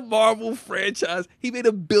 not a Marvel franchise. He made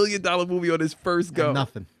 $1 billion movie on his first go.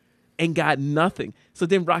 And got nothing. So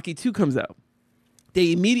then Rocky 2 comes out.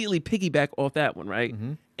 They immediately piggyback off that one, right?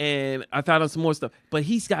 Mm-hmm. And I found out some more stuff. But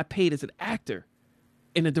he's got paid as an actor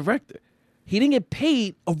and a director. He didn't get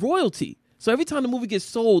paid a royalty. So every time the movie gets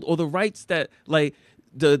sold or the rights that, like,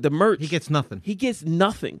 the merch. He gets nothing. He gets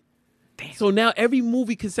nothing. Damn. So now every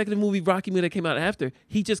consecutive movie Rocky movie that came out after,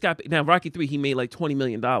 he just got paid. Now, Rocky 3, he made like $20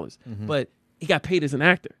 million. Mm-hmm. But he got paid as an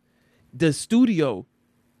actor. The studio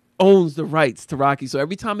owns the rights to Rocky. So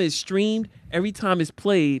every time it's streamed, every time it's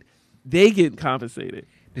played, they get compensated.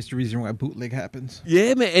 That's the reason why bootleg happens.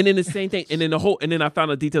 Yeah, man. And then the same thing. And then I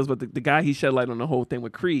found out details about the guy he shed light on the whole thing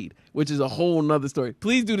with Creed, which is a whole nother story.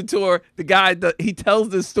 Please do the tour. The guy, he tells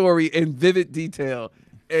this story in vivid detail.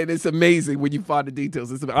 And it's amazing when you find the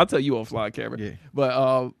details. I'll tell you offline, Cameron. Yeah.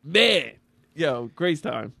 But, man, great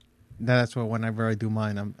time. That's why whenever I do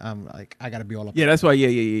mine, I'm like, I got to be all up. Yeah, that's why.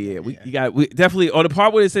 Yeah. We definitely, on the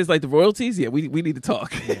part where it says like the royalties, we need to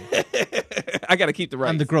talk. Yeah. I got to keep the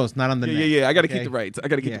rights. On the gross, not on the net. Yeah. I got to keep the rights.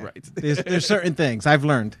 The rights. There's certain things I've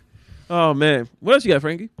learned. Oh, man. What else you got,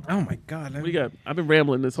 Frankie? Oh, my God. What you got? I've been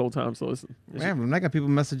rambling this whole time, so listen. Rambling. I got people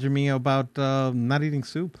messaging me about not eating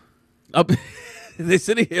soup. They're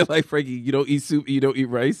sitting here like, Frankie, you don't eat soup, you don't eat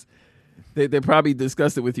rice. They're probably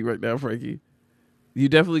disgusted with you right now, Frankie. You're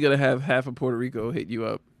definitely going to have half of Puerto Rico hit you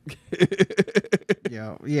up.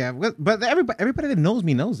 Yeah. But everybody that knows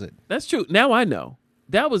me knows it. That's true. Now I know.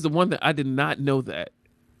 That was the one that I did not know that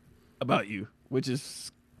about you, which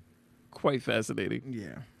is quite fascinating.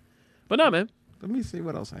 Yeah. But no, man. Let me see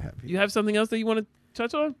what else I have here. You have something else that you want to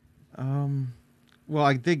touch on? Well,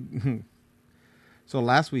 I think... So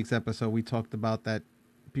last week's episode, we talked about that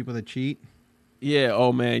people that cheat. Yeah.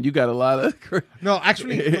 Oh, man. You got a lot of... No,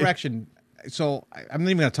 actually, correction. So I'm not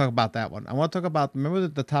even going to talk about that one. I want to talk about... Remember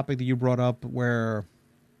the topic that you brought up where...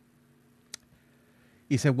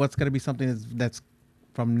 You said, what's going to be something that's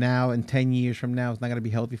from now and 10 years from now, it's not going to be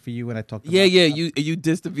healthy for you. And I talked about you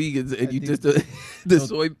diss the vegans and you diss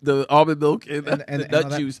the almond milk and the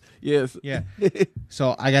nut juice. Yes. Yeah.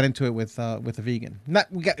 So I got into it with a vegan.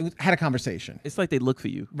 We had a conversation. It's like they look for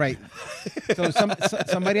you. Right. So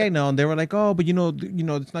somebody I know, and they were like, "Oh, but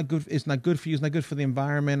it's not good. It's not good for you. It's not good for the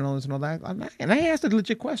environment and all this and all that." And I asked a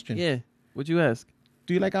legit question. Yeah. What'd you ask?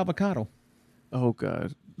 Do you like avocado? Oh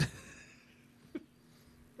God.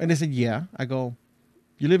 And they said, "Yeah." I go,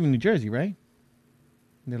 "You live in New Jersey, right?"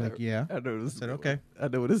 And they're like, "Yeah." I know this. I said, "Okay." I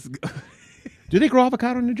know what this is going. Do they grow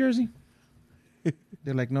avocado in New Jersey?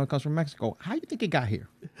 They're like, "No, it comes from Mexico." How do you think it got here?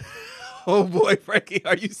 Oh boy, Frankie,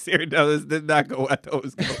 are you serious? No, this did not go. I thought it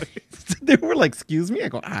was going. They were like, "Excuse me." I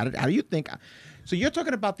go, how do you think? So you're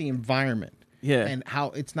talking about the environment, Yeah, and how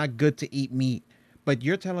it's not good to eat meat, but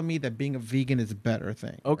you're telling me that being a vegan is a better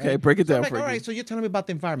thing. Okay, right? break it down. All right, so you're telling me about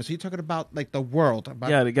the environment. So you're talking about like the world. About,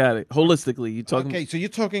 got it. Holistically, you talking. Okay, so you're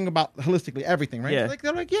talking about holistically everything, right? Yeah. So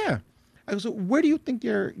they're like, yeah. I go, so where do you think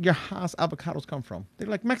your Haas avocados come from? They're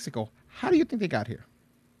like, Mexico. How do you think they got here?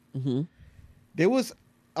 Mm-hmm. There was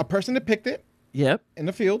a person that picked it. Yep. In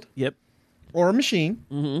the field. Yep. Or a machine,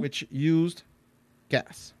 Mm-hmm. which used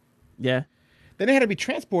gas. Yeah. Then it had to be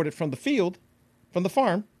transported from the field, from the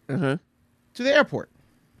farm, Uh-huh. to the airport.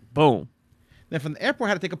 Boom. Then from the airport,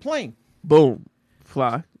 had to take a plane Boom.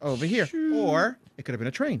 Fly. over here. Or it could have been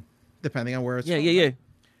a train, depending on where it's from. Yeah.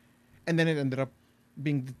 And then it ended up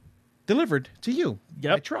being delivered to you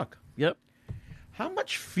by truck. Yep. How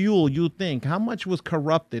much fuel you think? How much was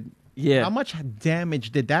corrupted? Yeah. How much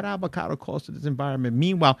damage did that avocado cause to this environment?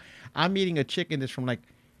 Meanwhile, I'm eating a chicken that's from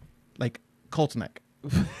like Colt's Neck.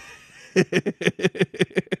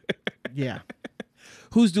 Yeah.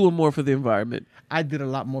 Who's doing more for the environment? I did a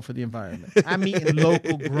lot more for the environment. I'm eating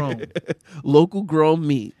local grown. Local grown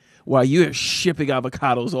meat while you're shipping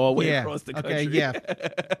avocados all the way across the country. Okay, yeah.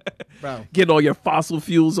 Bro. Getting all your fossil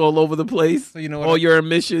fuels all over the place. So you know what all your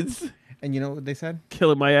emissions. And you know what they said?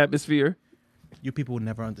 Killing my atmosphere. You people will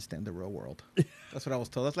never understand the real world. That's what I was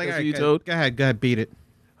told. That's like, That's all what you right, told? Go ahead, beat it.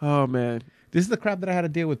 Oh man. This is the crap that I had to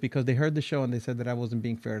deal with because they heard the show and they said that I wasn't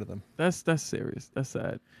being fair to them. That's serious. That's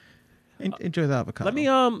sad. Enjoy the avocado.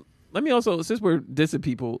 Let me also, since we're dissing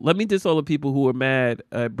people, let me diss all the people who are mad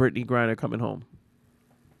at Brittany Griner coming home.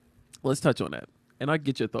 Let's touch on that. And I'll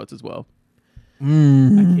get your thoughts as well.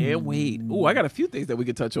 I can't wait. Ooh, I got a few things that we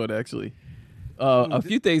could touch on, actually. A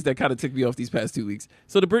few things that kind of took me off these past 2 weeks.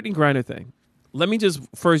 So the Brittany Griner thing. Let me just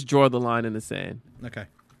first draw the line in the sand. Okay.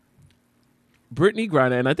 Brittany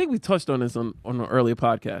Griner, and I think we touched on this on an earlier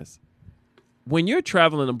podcast. When you're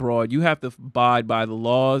traveling abroad, you have to abide by the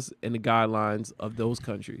laws and the guidelines of those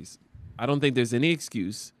countries. I don't think there's any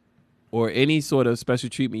excuse or any sort of special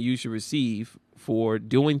treatment you should receive for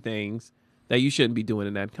doing things that you shouldn't be doing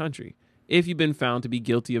in that country. If you've been found to be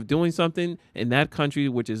guilty of doing something in that country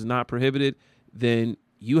which is not prohibited, then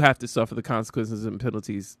you have to suffer the consequences and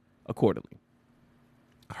penalties accordingly.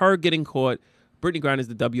 Her getting caught, Brittany Griner is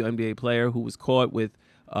the WNBA player who was caught with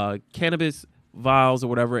cannabis vials or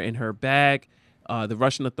whatever in her bag. The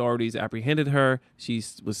Russian authorities apprehended her. She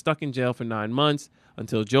was stuck in jail for 9 months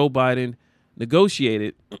until Joe Biden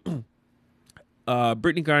negotiated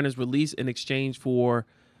Brittany Griner's release in exchange for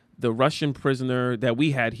the Russian prisoner that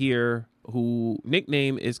we had here, who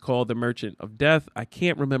nickname is called the Merchant of Death. I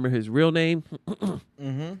can't remember his real name.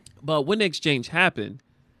 But when the exchange happened,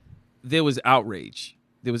 there was outrage.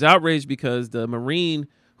 There was outrage because the Marine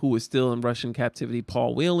who was still in Russian captivity,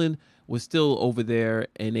 Paul Whelan, was still over there,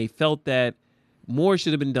 and they felt that more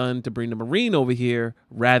should have been done to bring the Marine over here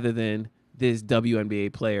rather than this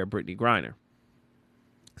WNBA player, Brittany Griner.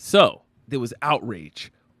 So there was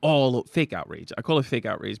outrage, all fake outrage. I call it fake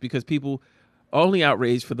outrage because people are only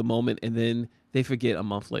outraged for the moment and then they forget a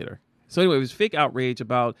month later. So anyway, it was fake outrage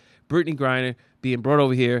about Brittany Griner being brought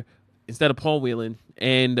over here instead of Paul Whelan,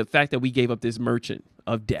 and the fact that we gave up this merchant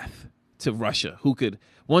of death to Russia, who could,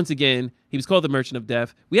 once again, he was called the Merchant of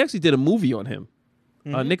Death. We actually did a movie on him.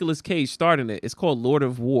 Nicolas Cage starred in it. It's called Lord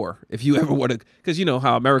of War. If you ever want to, because you know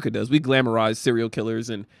how America does. We glamorize serial killers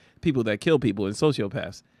and people that kill people and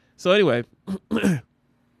sociopaths. So anyway,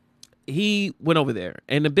 he went over there.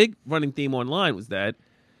 And the big running theme online was that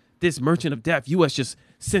this Merchant of Death, U.S. just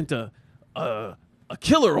sent a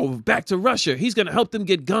killer over back to Russia. He's going to help them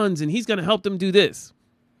get guns and he's going to help them do this.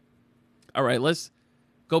 All right, let's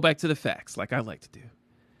go back to the facts like I like to do.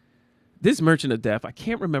 This Merchant of Death, I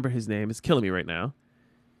can't remember his name. It's killing me right now.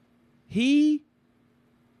 He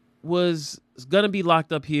was going to be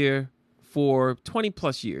locked up here for 20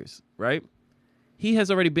 plus years, right? He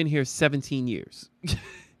has already been here 17 years.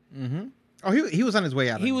 Oh, he was on his way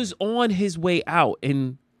out. He was on his way out.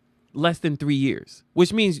 And less than 3 years,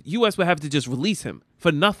 which means U.S. would have to just release him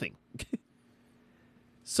for nothing.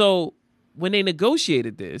 So when they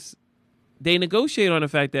negotiated this, they negotiated on the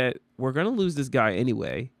fact that we're going to lose this guy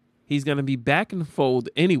anyway. He's going to be back in the fold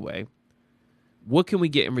anyway. What can we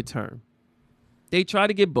get in return? They tried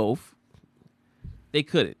to get both. They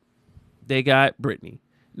couldn't. They got Brittany.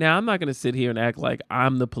 Now, I'm not going to sit here and act like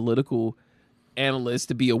I'm the political analyst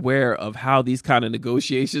to be aware of how these kind of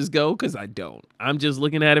negotiations go, because I don't. I'm just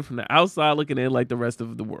looking at it from the outside, looking in like the rest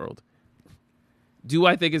of the world. Do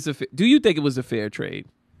you think it was a fair trade,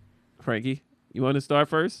 Frankie? You want to start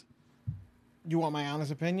first? You want my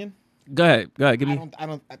honest opinion? Go ahead. Give me. I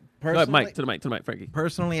don't personally. Go ahead, Mike, to the mic, Frankie.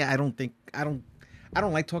 Personally, I don't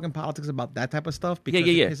like talking politics about that type of stuff because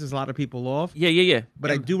it pisses a lot of people off. Yeah.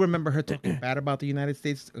 But I do remember her talking bad about the United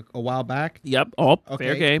States a while back. Yep. Oh,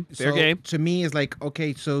 okay. Fair game. To me, it's like,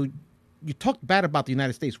 okay, so you talked bad about the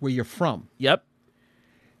United States, where you're from. Yep.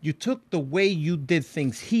 You took the way you did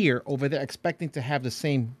things here over there, expecting to have the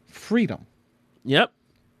same freedom. Yep.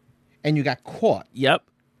 And you got caught. Yep.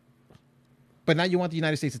 But now you want the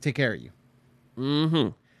United States to take care of you. Mm-hmm.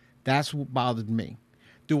 That's what bothered me.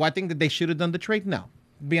 Do I think that they should have done the trade? No.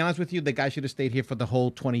 To be honest with you, the guy should have stayed here for the whole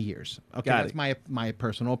 20 years. Okay, that's my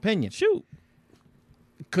personal opinion. Shoot.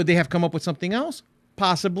 Could they have come up with something else?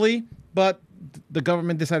 Possibly. But the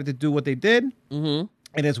government decided to do what they did. Mm-hmm.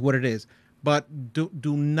 It is what it is. But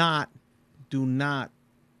do not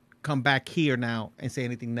come back here now and say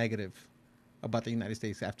anything negative about the United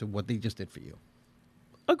States after what they just did for you.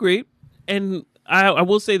 Agreed. And I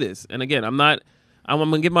will say this, and again, I'm going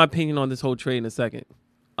to give my opinion on this whole trade in a second.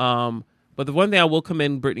 But the one thing I will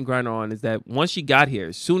commend Brittany Griner on is that once she got here,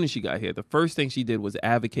 as soon as she got here, the first thing she did was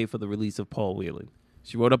advocate for the release of Paul Whelan.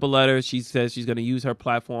 She wrote up a letter. She says she's going to use her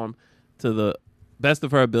platform to the best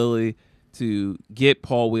of her ability to get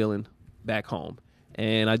Paul Whelan back home.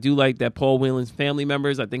 And I do like that Paul Whelan's family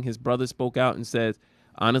members, I think his brother spoke out and said,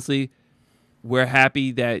 honestly, we're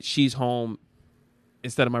happy that she's home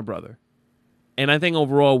instead of my brother. And I think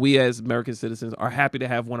overall, we as American citizens are happy to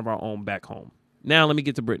have one of our own back home. Now, let me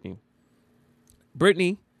get to Brittany.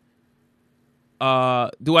 Brittany, do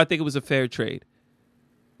I think it was a fair trade?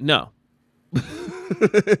 No.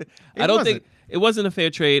 I don't think it wasn't a fair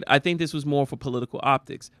trade. I think this was more for political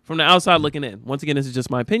optics. From the outside looking in, once again, this is just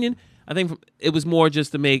my opinion. I think it was more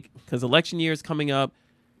just to make, because election year is coming up,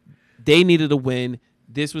 they needed a win.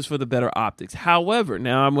 This was for the better optics. However,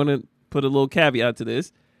 now I'm going to put a little caveat to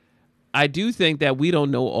this. I do think that we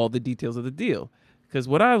don't know all the details of the deal. Because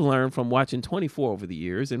what I've learned from watching 24 over the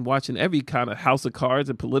years and watching every kind of House of Cards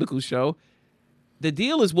and political show, the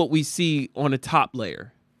deal is what we see on the top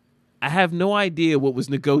layer. I have no idea what was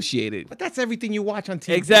negotiated. But that's everything you watch on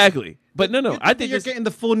TV. Exactly. But no. I think you're getting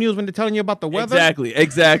the full news when they're telling you about the weather.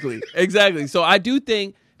 Exactly. So I do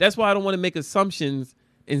think that's why I don't want to make assumptions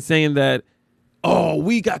in saying that, oh,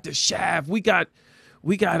 we got the shaft. We got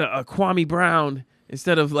a Kwame Brown.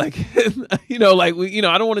 Instead of I don't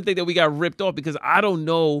want to think that we got ripped off because I don't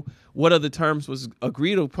know what other terms was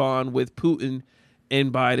agreed upon with Putin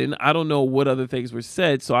and Biden. I don't know what other things were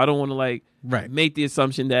said. So I don't want to make the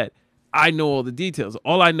assumption that I know all the details.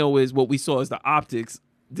 All I know is what we saw is the optics,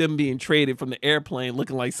 them being traded from the airplane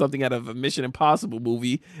looking like something out of a Mission Impossible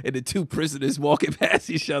movie and the two prisoners walking past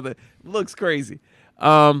each other. Looks crazy.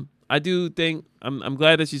 I do think I'm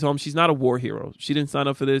glad that she's home. She's not a war hero. She didn't sign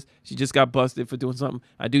up for this. She just got busted for doing something.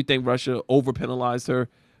 I do think Russia overpenalized her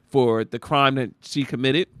for the crime that she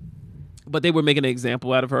committed, but they were making an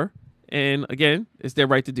example out of her. And again, it's their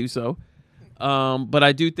right to do so. But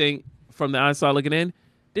I do think from the outside looking in,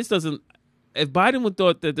 this doesn't. If Biden would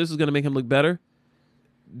thought that this was going to make him look better,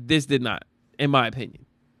 this did not, in my opinion.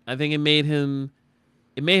 I think it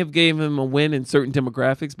may have gave him a win in certain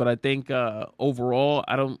demographics, but I think overall,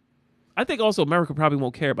 I think also America probably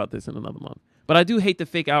won't care about this in another month. But I do hate the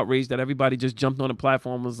fake outrage that everybody just jumped on a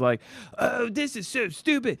platform and was like, oh, this is so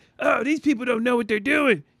stupid. Oh, these people don't know what they're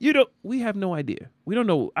doing. We have no idea. We don't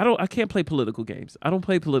know. I can't play political games. I don't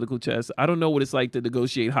play political chess. I don't know what it's like to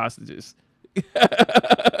negotiate hostages.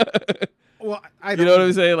 Well, you know what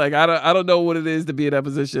I'm saying? Like I don't know what it is to be in that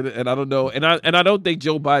position, and I don't know, and I don't think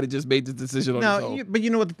Joe Biden just made this decision on his own. But you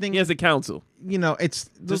know what the thing? He has a council. It's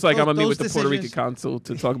just like I'm gonna meet with the Puerto Rican council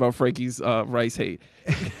to talk about Frankie's rice hate.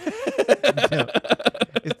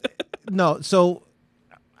 No, so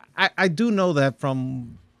I do know that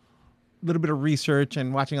from a little bit of research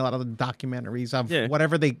and watching a lot of the documentaries of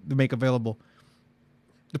whatever they make available.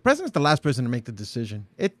 The president's the last person to make the decision.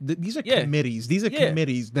 These are committees. These are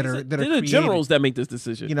committees that are they're the generals that make this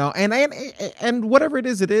decision. And whatever it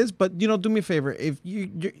is. But do me a favor. If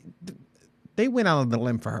they went out on the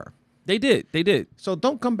limb for her. They did. So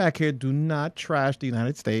don't come back here. Do not trash the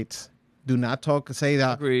United States. Do not say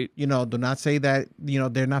that. Agreed. Do not say that,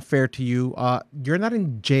 they're not fair to you. You're not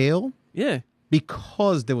in jail Yeah.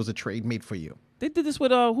 because there was a trade made for you. They did this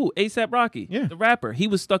with who? A$AP Rocky, Yeah. the rapper. He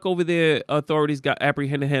was stuck over there. Authorities got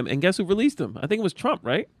apprehended him, and guess who released him? I think it was Trump,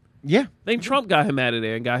 right? Yeah. I think Trump got him out of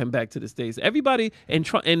there and got him back to the States. Everybody and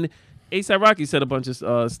Trump and A$AP Rocky said a bunch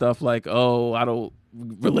of stuff like, "Oh, I don't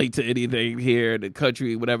relate to anything here in the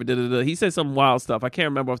country, whatever." He said some wild stuff. I can't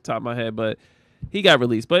remember off the top of my head, but he got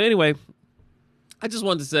released. But anyway, I just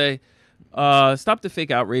wanted to say, stop the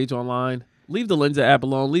fake outrage online. Leave the Lindsay app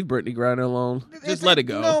alone. Leave Brittany Griner alone. Just let it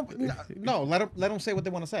go. No. Let them say what they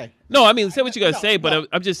want to say. No, I mean, say what you got to say, but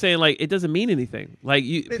I'm just saying, like, it doesn't mean anything. Like,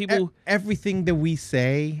 people. Everything that we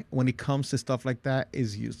say when it comes to stuff like that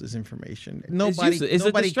is useless information. Nobody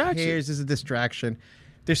cares. It's a distraction.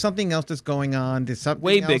 There's something else that's going on. There's something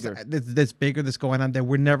way else bigger. That's bigger that's going on that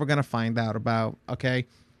we're never gonna find out about. Okay,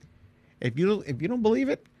 if you don't believe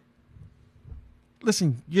it,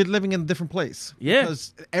 listen, you're living in a different place. Yeah.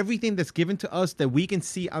 Because everything that's given to us that we can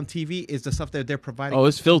see on TV is the stuff that they're providing. Oh,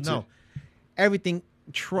 it's filtered. No, everything.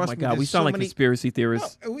 Trust me. Oh my God, we sound like conspiracy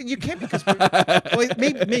theorists. No, you can't be conspiracy.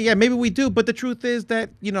 Maybe we do, but the truth is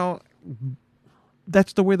that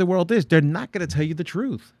that's the way the world is. They're not going to tell you the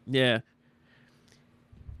truth. Yeah.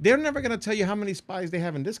 They're never going to tell you how many spies they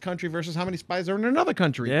have in this country versus how many spies are in another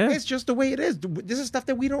country. Yeah. It's just the way it is. This is stuff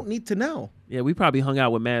that we don't need to know. Yeah, we probably hung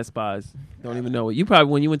out with mad spies. Don't even know it. You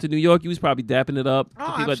probably, when you went to New York, you was probably dapping it up.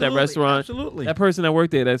 Oh, People at that restaurant. Absolutely. That person that worked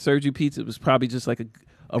there that served you pizza was probably just like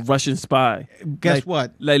a Russian spy. Guess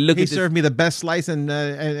what? Like, look he at this. served me the best slice and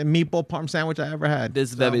meatball parm sandwich I ever had.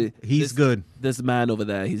 He's good. This man over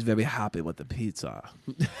there, he's very happy with the pizza.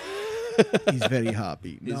 He's very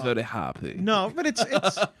happy. He's very happy. No, but it's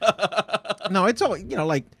no, it's all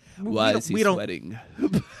like. Why is he sweating?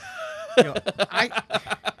 I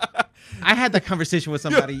had that conversation with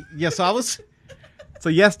somebody. Yeah, so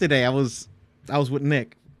yesterday I was with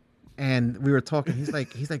Nick, and we were talking. He's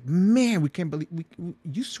like, man, we can't believe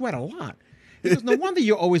you sweat a lot. He goes, no wonder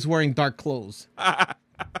you're always wearing dark clothes. And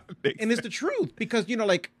it's the truth because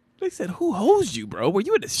They said, "Who hosed you, bro? Were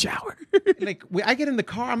you in the shower?" I get in the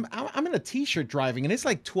car. I'm in a t-shirt driving, and it's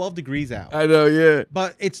like 12 degrees out. I know, yeah.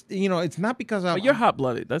 But it's it's not because But you're hot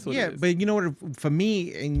blooded. That's what. Yeah, it is. but you know what? For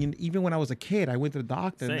me, and even when I was a kid, I went to the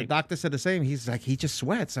doctor, and the doctor said the same. He's like, he just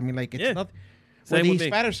sweats. I mean, like it's not. Whether he's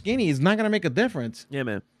fat or skinny, it's not gonna make a difference. Yeah,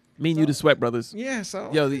 man. Me and you, the Sweat Brothers. Yeah.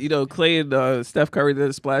 So yo, Clay and Steph Curry,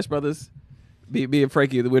 the Splash Brothers. Me and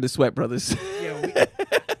Frankie, we're the Sweat Brothers. Yeah.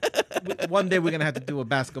 One day we're gonna have to do a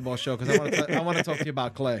basketball show because I want to talk to you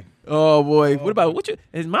about Clay. Oh boy, what about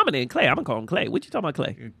his mama named Clay? I'm gonna call him Clay. What you talking about,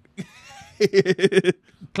 Clay?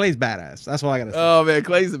 Clay's badass. That's all I gotta say. Oh man,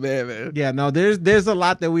 Clay's the man. Yeah, no, there's a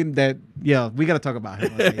lot that we gotta talk about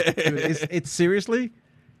him. Dude, it's seriously.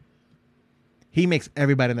 He makes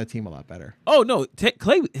everybody on the team a lot better. Oh no,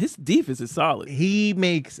 Clay, his defense is solid. He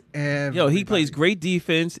makes he plays great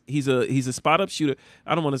defense. He's a spot up shooter.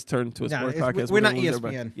 I don't want us to turn into a sports podcast. We're not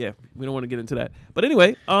ESPN. Yeah, we don't want to get into that. But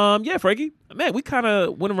anyway, yeah, Frankie, man, we kind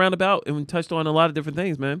of went around about and touched on a lot of different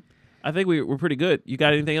things, man. I think we're pretty good. You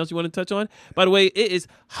got anything else you want to touch on? By the way, it is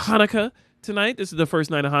Hanukkah tonight. This is the first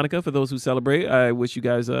night of Hanukkah for those who celebrate. I wish you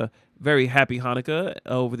guys a very happy Hanukkah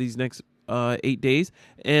over these next 8 days.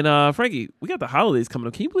 And Frankie, we got the holidays coming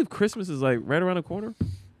up. Can you believe Christmas is like right around the corner?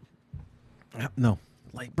 No,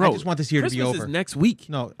 like bro, I just want this year Christmas to be over. Is next week.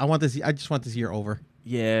 No, I just want this year over.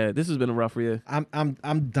 Yeah, this has been a rough year.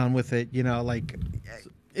 I'm done with it.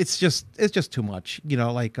 It's just too much.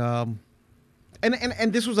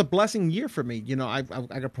 And this was a blessing year for me. I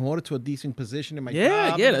got promoted to a decent position in my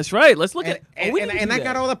job. Yeah, that's right. Let's look at I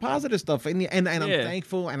got all the positive stuff, and I'm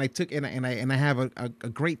thankful, and I have a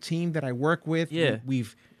great team that I work with. Yeah,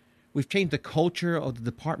 we've changed the culture of the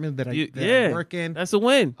department that I work in. That's a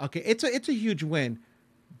win. Okay, it's a huge win,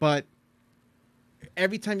 but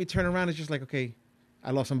every time you turn around, it's just like, okay, I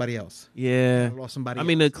lost somebody else. Yeah, I lost somebody. I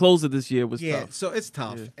mean, the close of this year was tough. So it's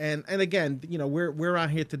tough. Yeah. And again, we're out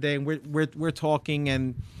here today, and we're talking,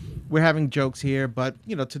 and we're having jokes here. But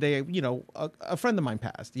today, a friend of mine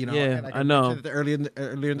passed. Yeah, and I know. Earlier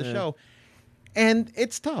in the show, and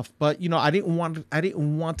it's tough. But I didn't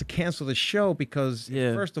want to cancel the show because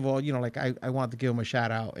first of all, I wanted to give him a shout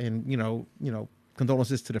out and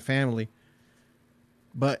condolences to the family.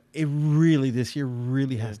 But this year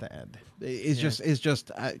really has to end. It's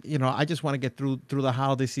just I just want to get through the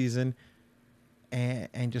holiday season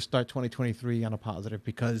and just start 2023 on a positive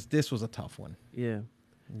because this was a tough one. Yeah.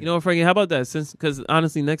 You know what, Frankie, how about that? Because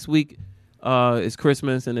honestly, next week is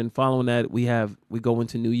Christmas, and then following that we go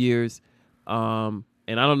into New Year's.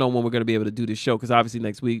 And I don't know when we're going to be able to do this show because obviously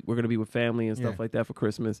next week we're going to be with family and stuff like that for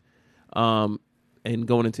Christmas and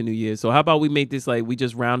going into New Year's. So how about we make this like we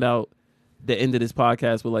just round out the end of this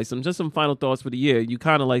podcast with like some final thoughts for the year. You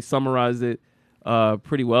kind of like summarized it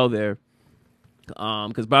pretty well there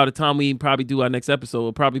because by the time we probably do our next episode,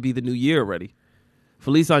 it'll probably be the new year already.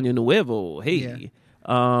 Feliz Año Nuevo. Hey.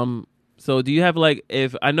 Yeah. So do you have like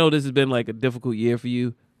if I know this has been like a difficult year for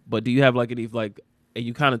you, but do you have like any like and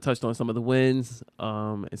you kind of touched on some of the wins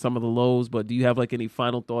and some of the lows, but do you have like any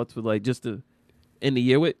final thoughts for like just to end the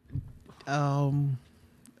year with? I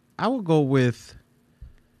will go with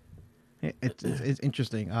it's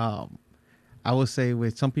interesting. I will say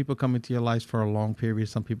with some people come into your lives for a long period,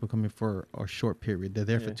 some people come in for a short period. They're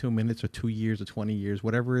there for 2 minutes or 2 years or 20 years,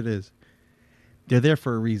 whatever it is. They're there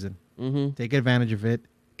for a reason. Mm-hmm. Take advantage of it.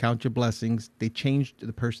 Count your blessings. They changed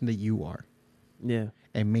the person that you are. Yeah.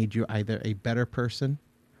 And made you either a better person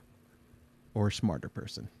or a smarter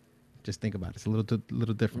person. Just think about it. It's a little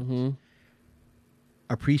different. Mm-hmm.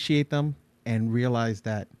 Appreciate them and realize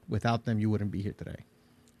that without them, you wouldn't be here today.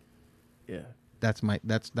 Yeah. That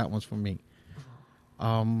one's for me.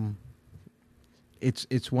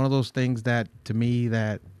 It's one of those things that to me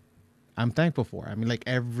that I'm thankful for. I mean, like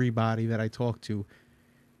everybody that I talk to,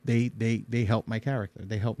 they help my character.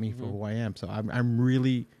 They help me for who I am. So I'm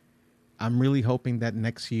really hoping that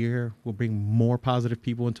next year will bring more positive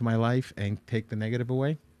people into my life and take the negative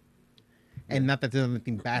away. And not that there's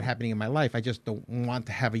anything bad happening in my life. I just don't want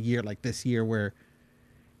to have a year like this year where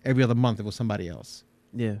every other month it was somebody else.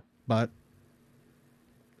 Yeah. But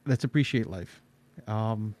let's appreciate life.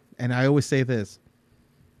 And I always say this.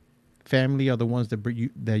 Family are the ones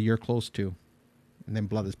that you're close to. And then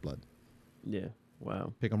blood is blood. Yeah.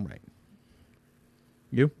 Wow. Pick them right.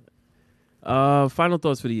 You? Final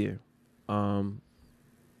thoughts for the year.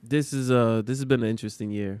 This has been an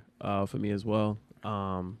interesting year for me as well.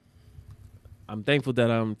 I'm thankful that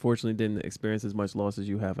I unfortunately didn't experience as much loss as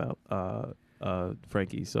you have out,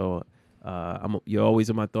 Frankie. So you're always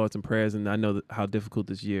in my thoughts and prayers, and I know how difficult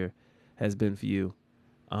this year has been for you.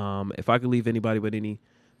 If I could leave anybody with any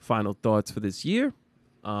final thoughts for this year,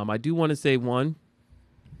 I do want to say one: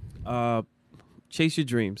 chase your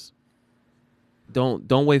dreams.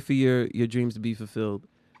 Don't wait for your dreams to be fulfilled.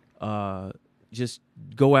 Just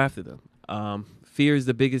go after them. Fear is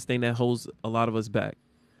the biggest thing that holds a lot of us back.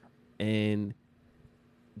 And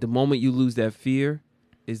the moment you lose that fear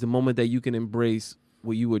is the moment that you can embrace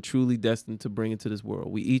what you were truly destined to bring into this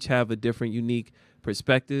world. We each have a different, unique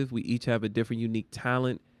perspective. We each have a different, unique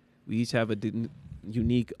talent. We each have a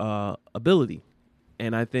unique ability.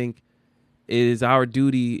 And I think it is our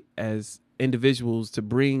duty as individuals to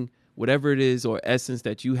bring whatever it is or essence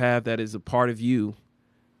that you have that is a part of you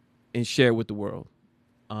and share with the world.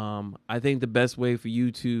 I think the best way for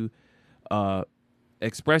you to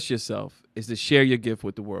express yourself is to share your gift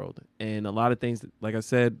with the world. And a lot of things, like I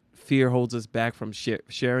said, fear holds us back from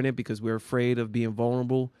sharing it because we're afraid of being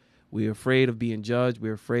vulnerable. We're afraid of being judged.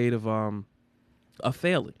 We're afraid of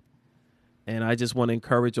failing. And I just want to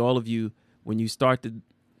encourage all of you, when you start the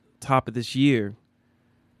top of this year,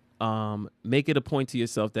 make it a point to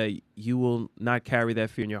yourself that you will not carry that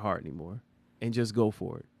fear in your heart anymore and just go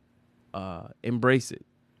for it. Embrace it.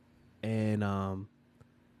 And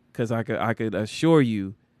because I could assure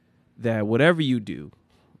you that whatever you do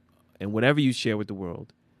and whatever you share with the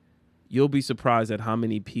world, you'll be surprised at how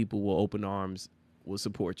many people will open arms, will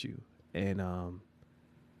support you. And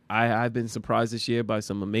I've been surprised this year by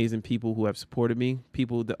some amazing people who have supported me,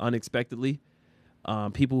 people that unexpectedly,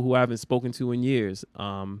 people who I haven't spoken to in years,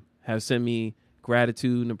 have sent me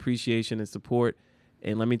gratitude and appreciation and support.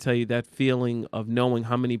 And let me tell you, that feeling of knowing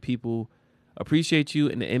how many people appreciate you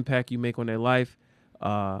and the impact you make on their life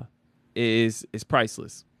is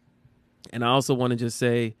priceless. And I also want to just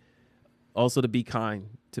say also to be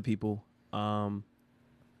kind to people.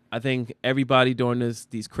 I think everybody during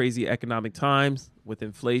these crazy economic times with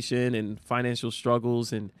inflation and financial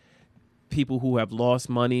struggles and people who have lost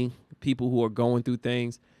money, people who are going through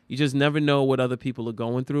things, you just never know what other people are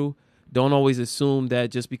going through. Don't always assume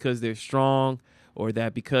that just because they're strong or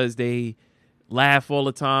that because they laugh all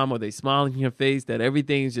the time or they smile in your face that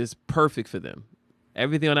everything's just perfect for them.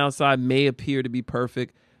 Everything on the outside may appear to be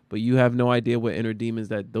perfect, but you have no idea what inner demons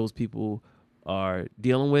that those people are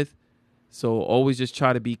dealing with. So always just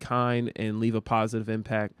try to be kind and leave a positive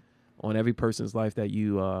impact on every person's life that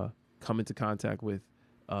you come into contact with.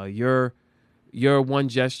 Your one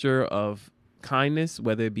gesture of kindness,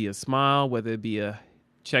 whether it be a smile, whether it be a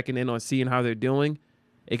checking in on seeing how they're doing,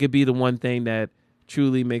 it could be the one thing that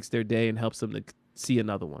truly makes their day and helps them to see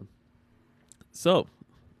another one. So,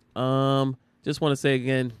 just want to say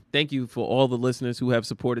again, thank you for all the listeners who have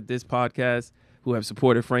supported this podcast, who have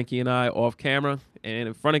supported Frankie and I off camera and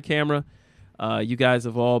in front of camera. You guys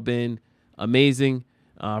have all been amazing.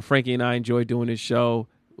 Frankie and I enjoy doing this show.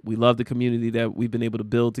 We love the community that we've been able to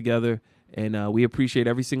build together, and we appreciate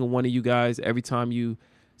every single one of you guys. Every time you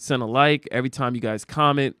send a like, every time you guys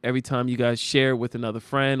comment, every time you guys share with another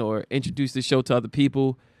friend or introduce the show to other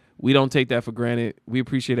people, we don't take that for granted. We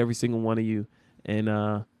appreciate every single one of you. And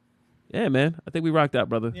yeah, man, I think we rocked out,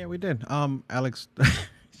 brother. Yeah, we did. Alex,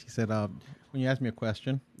 she said, when you ask me a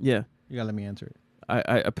question, yeah, you gotta let me answer it.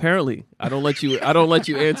 I apparently I don't let you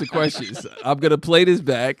answer questions. I'm gonna play this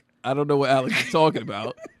back. I don't know what Alex is talking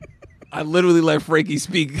about. I literally let Frankie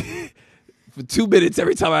speak for 2 minutes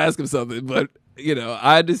every time I ask him something, but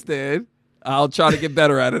I understand. I'll try to get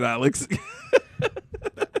better at it, Alex.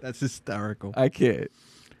 That's hysterical. I can't.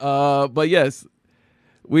 But yes,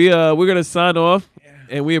 we're gonna sign off,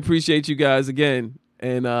 and we appreciate you guys again,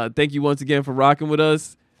 and thank you once again for rocking with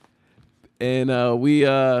us. And we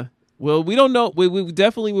don't know. We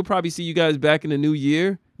definitely will probably see you guys back in the new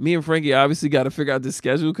year. Me and Frankie obviously got to figure out the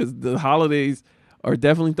schedule because the holidays are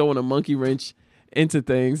definitely throwing a monkey wrench into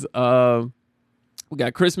things. We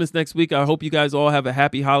got Christmas next week. I hope you guys all have a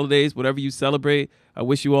happy holidays, whatever you celebrate. I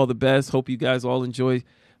wish you all the best. Hope you guys all enjoy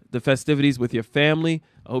the festivities with your family.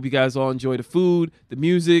 I hope you guys all enjoy the food, the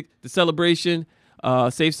music, the celebration.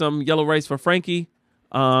 Save some yellow rice for Frankie.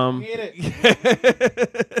 Get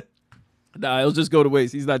it. Nah, it'll just go to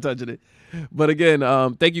waste. He's not touching it. But again,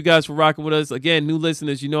 thank you guys for rocking with us. Again, new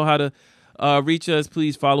listeners, you know how to reach us.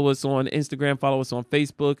 Please follow us on Instagram. Follow us on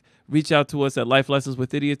Facebook. Reach out to us at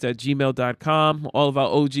lifelessonswithidiots@gmail.com. All of our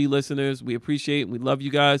OG listeners, we appreciate and we love you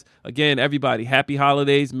guys. Again, everybody, happy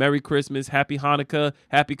holidays, Merry Christmas, Happy Hanukkah,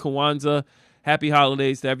 Happy Kwanzaa, happy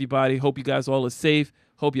holidays to everybody. Hope you guys all are safe.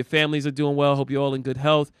 Hope your families are doing well. Hope you're all in good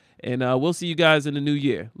health. And we'll see you guys in the new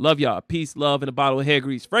year. Love y'all. Peace, love, and a bottle of hair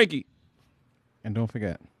grease. Frankie. And don't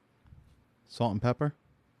forget, salt and pepper,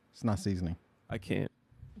 it's not seasoning. I can't.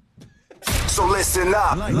 So listen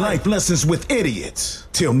up. Life lessons with idiots.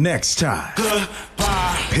 Till next time.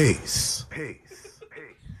 Goodbye. Peace.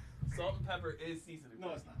 Salt and pepper is seasoning.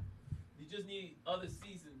 No, it's not. You just need other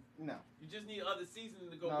seasoning. No. You just need other seasoning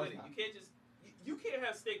to go No, with it's it. not. You can't just. You can't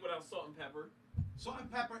have steak without salt and pepper. Salt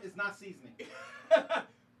and pepper is not seasoning.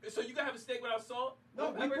 So you can have a steak without salt?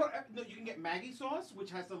 No, you can get Maggi sauce, which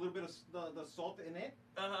has a little bit of the salt in it.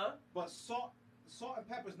 But salt and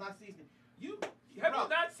pepper is not seasoning. Have you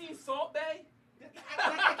not seen Salt Bae?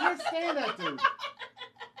 I can't stand that dude.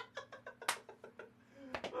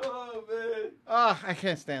 Oh man. I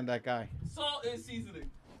can't stand that guy. Salt is seasoning.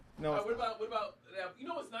 No. What about you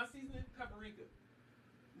know what's not seasoning? Paprika.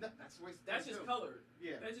 No, That's just color.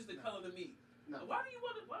 Yeah. That's just the color of the meat. No. Why do we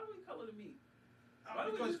color the meat? Why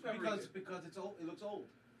do we use because paprika? it's old. It looks old.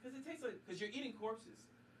 Because it tastes like you're eating corpses.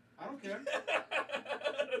 I don't care.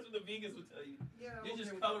 That's what the vegans would tell you. Yeah, You're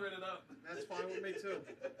just okay with coloring it up. That's fine with me too. All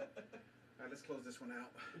right, let's close this one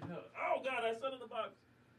out. Oh God, I saw it in the box.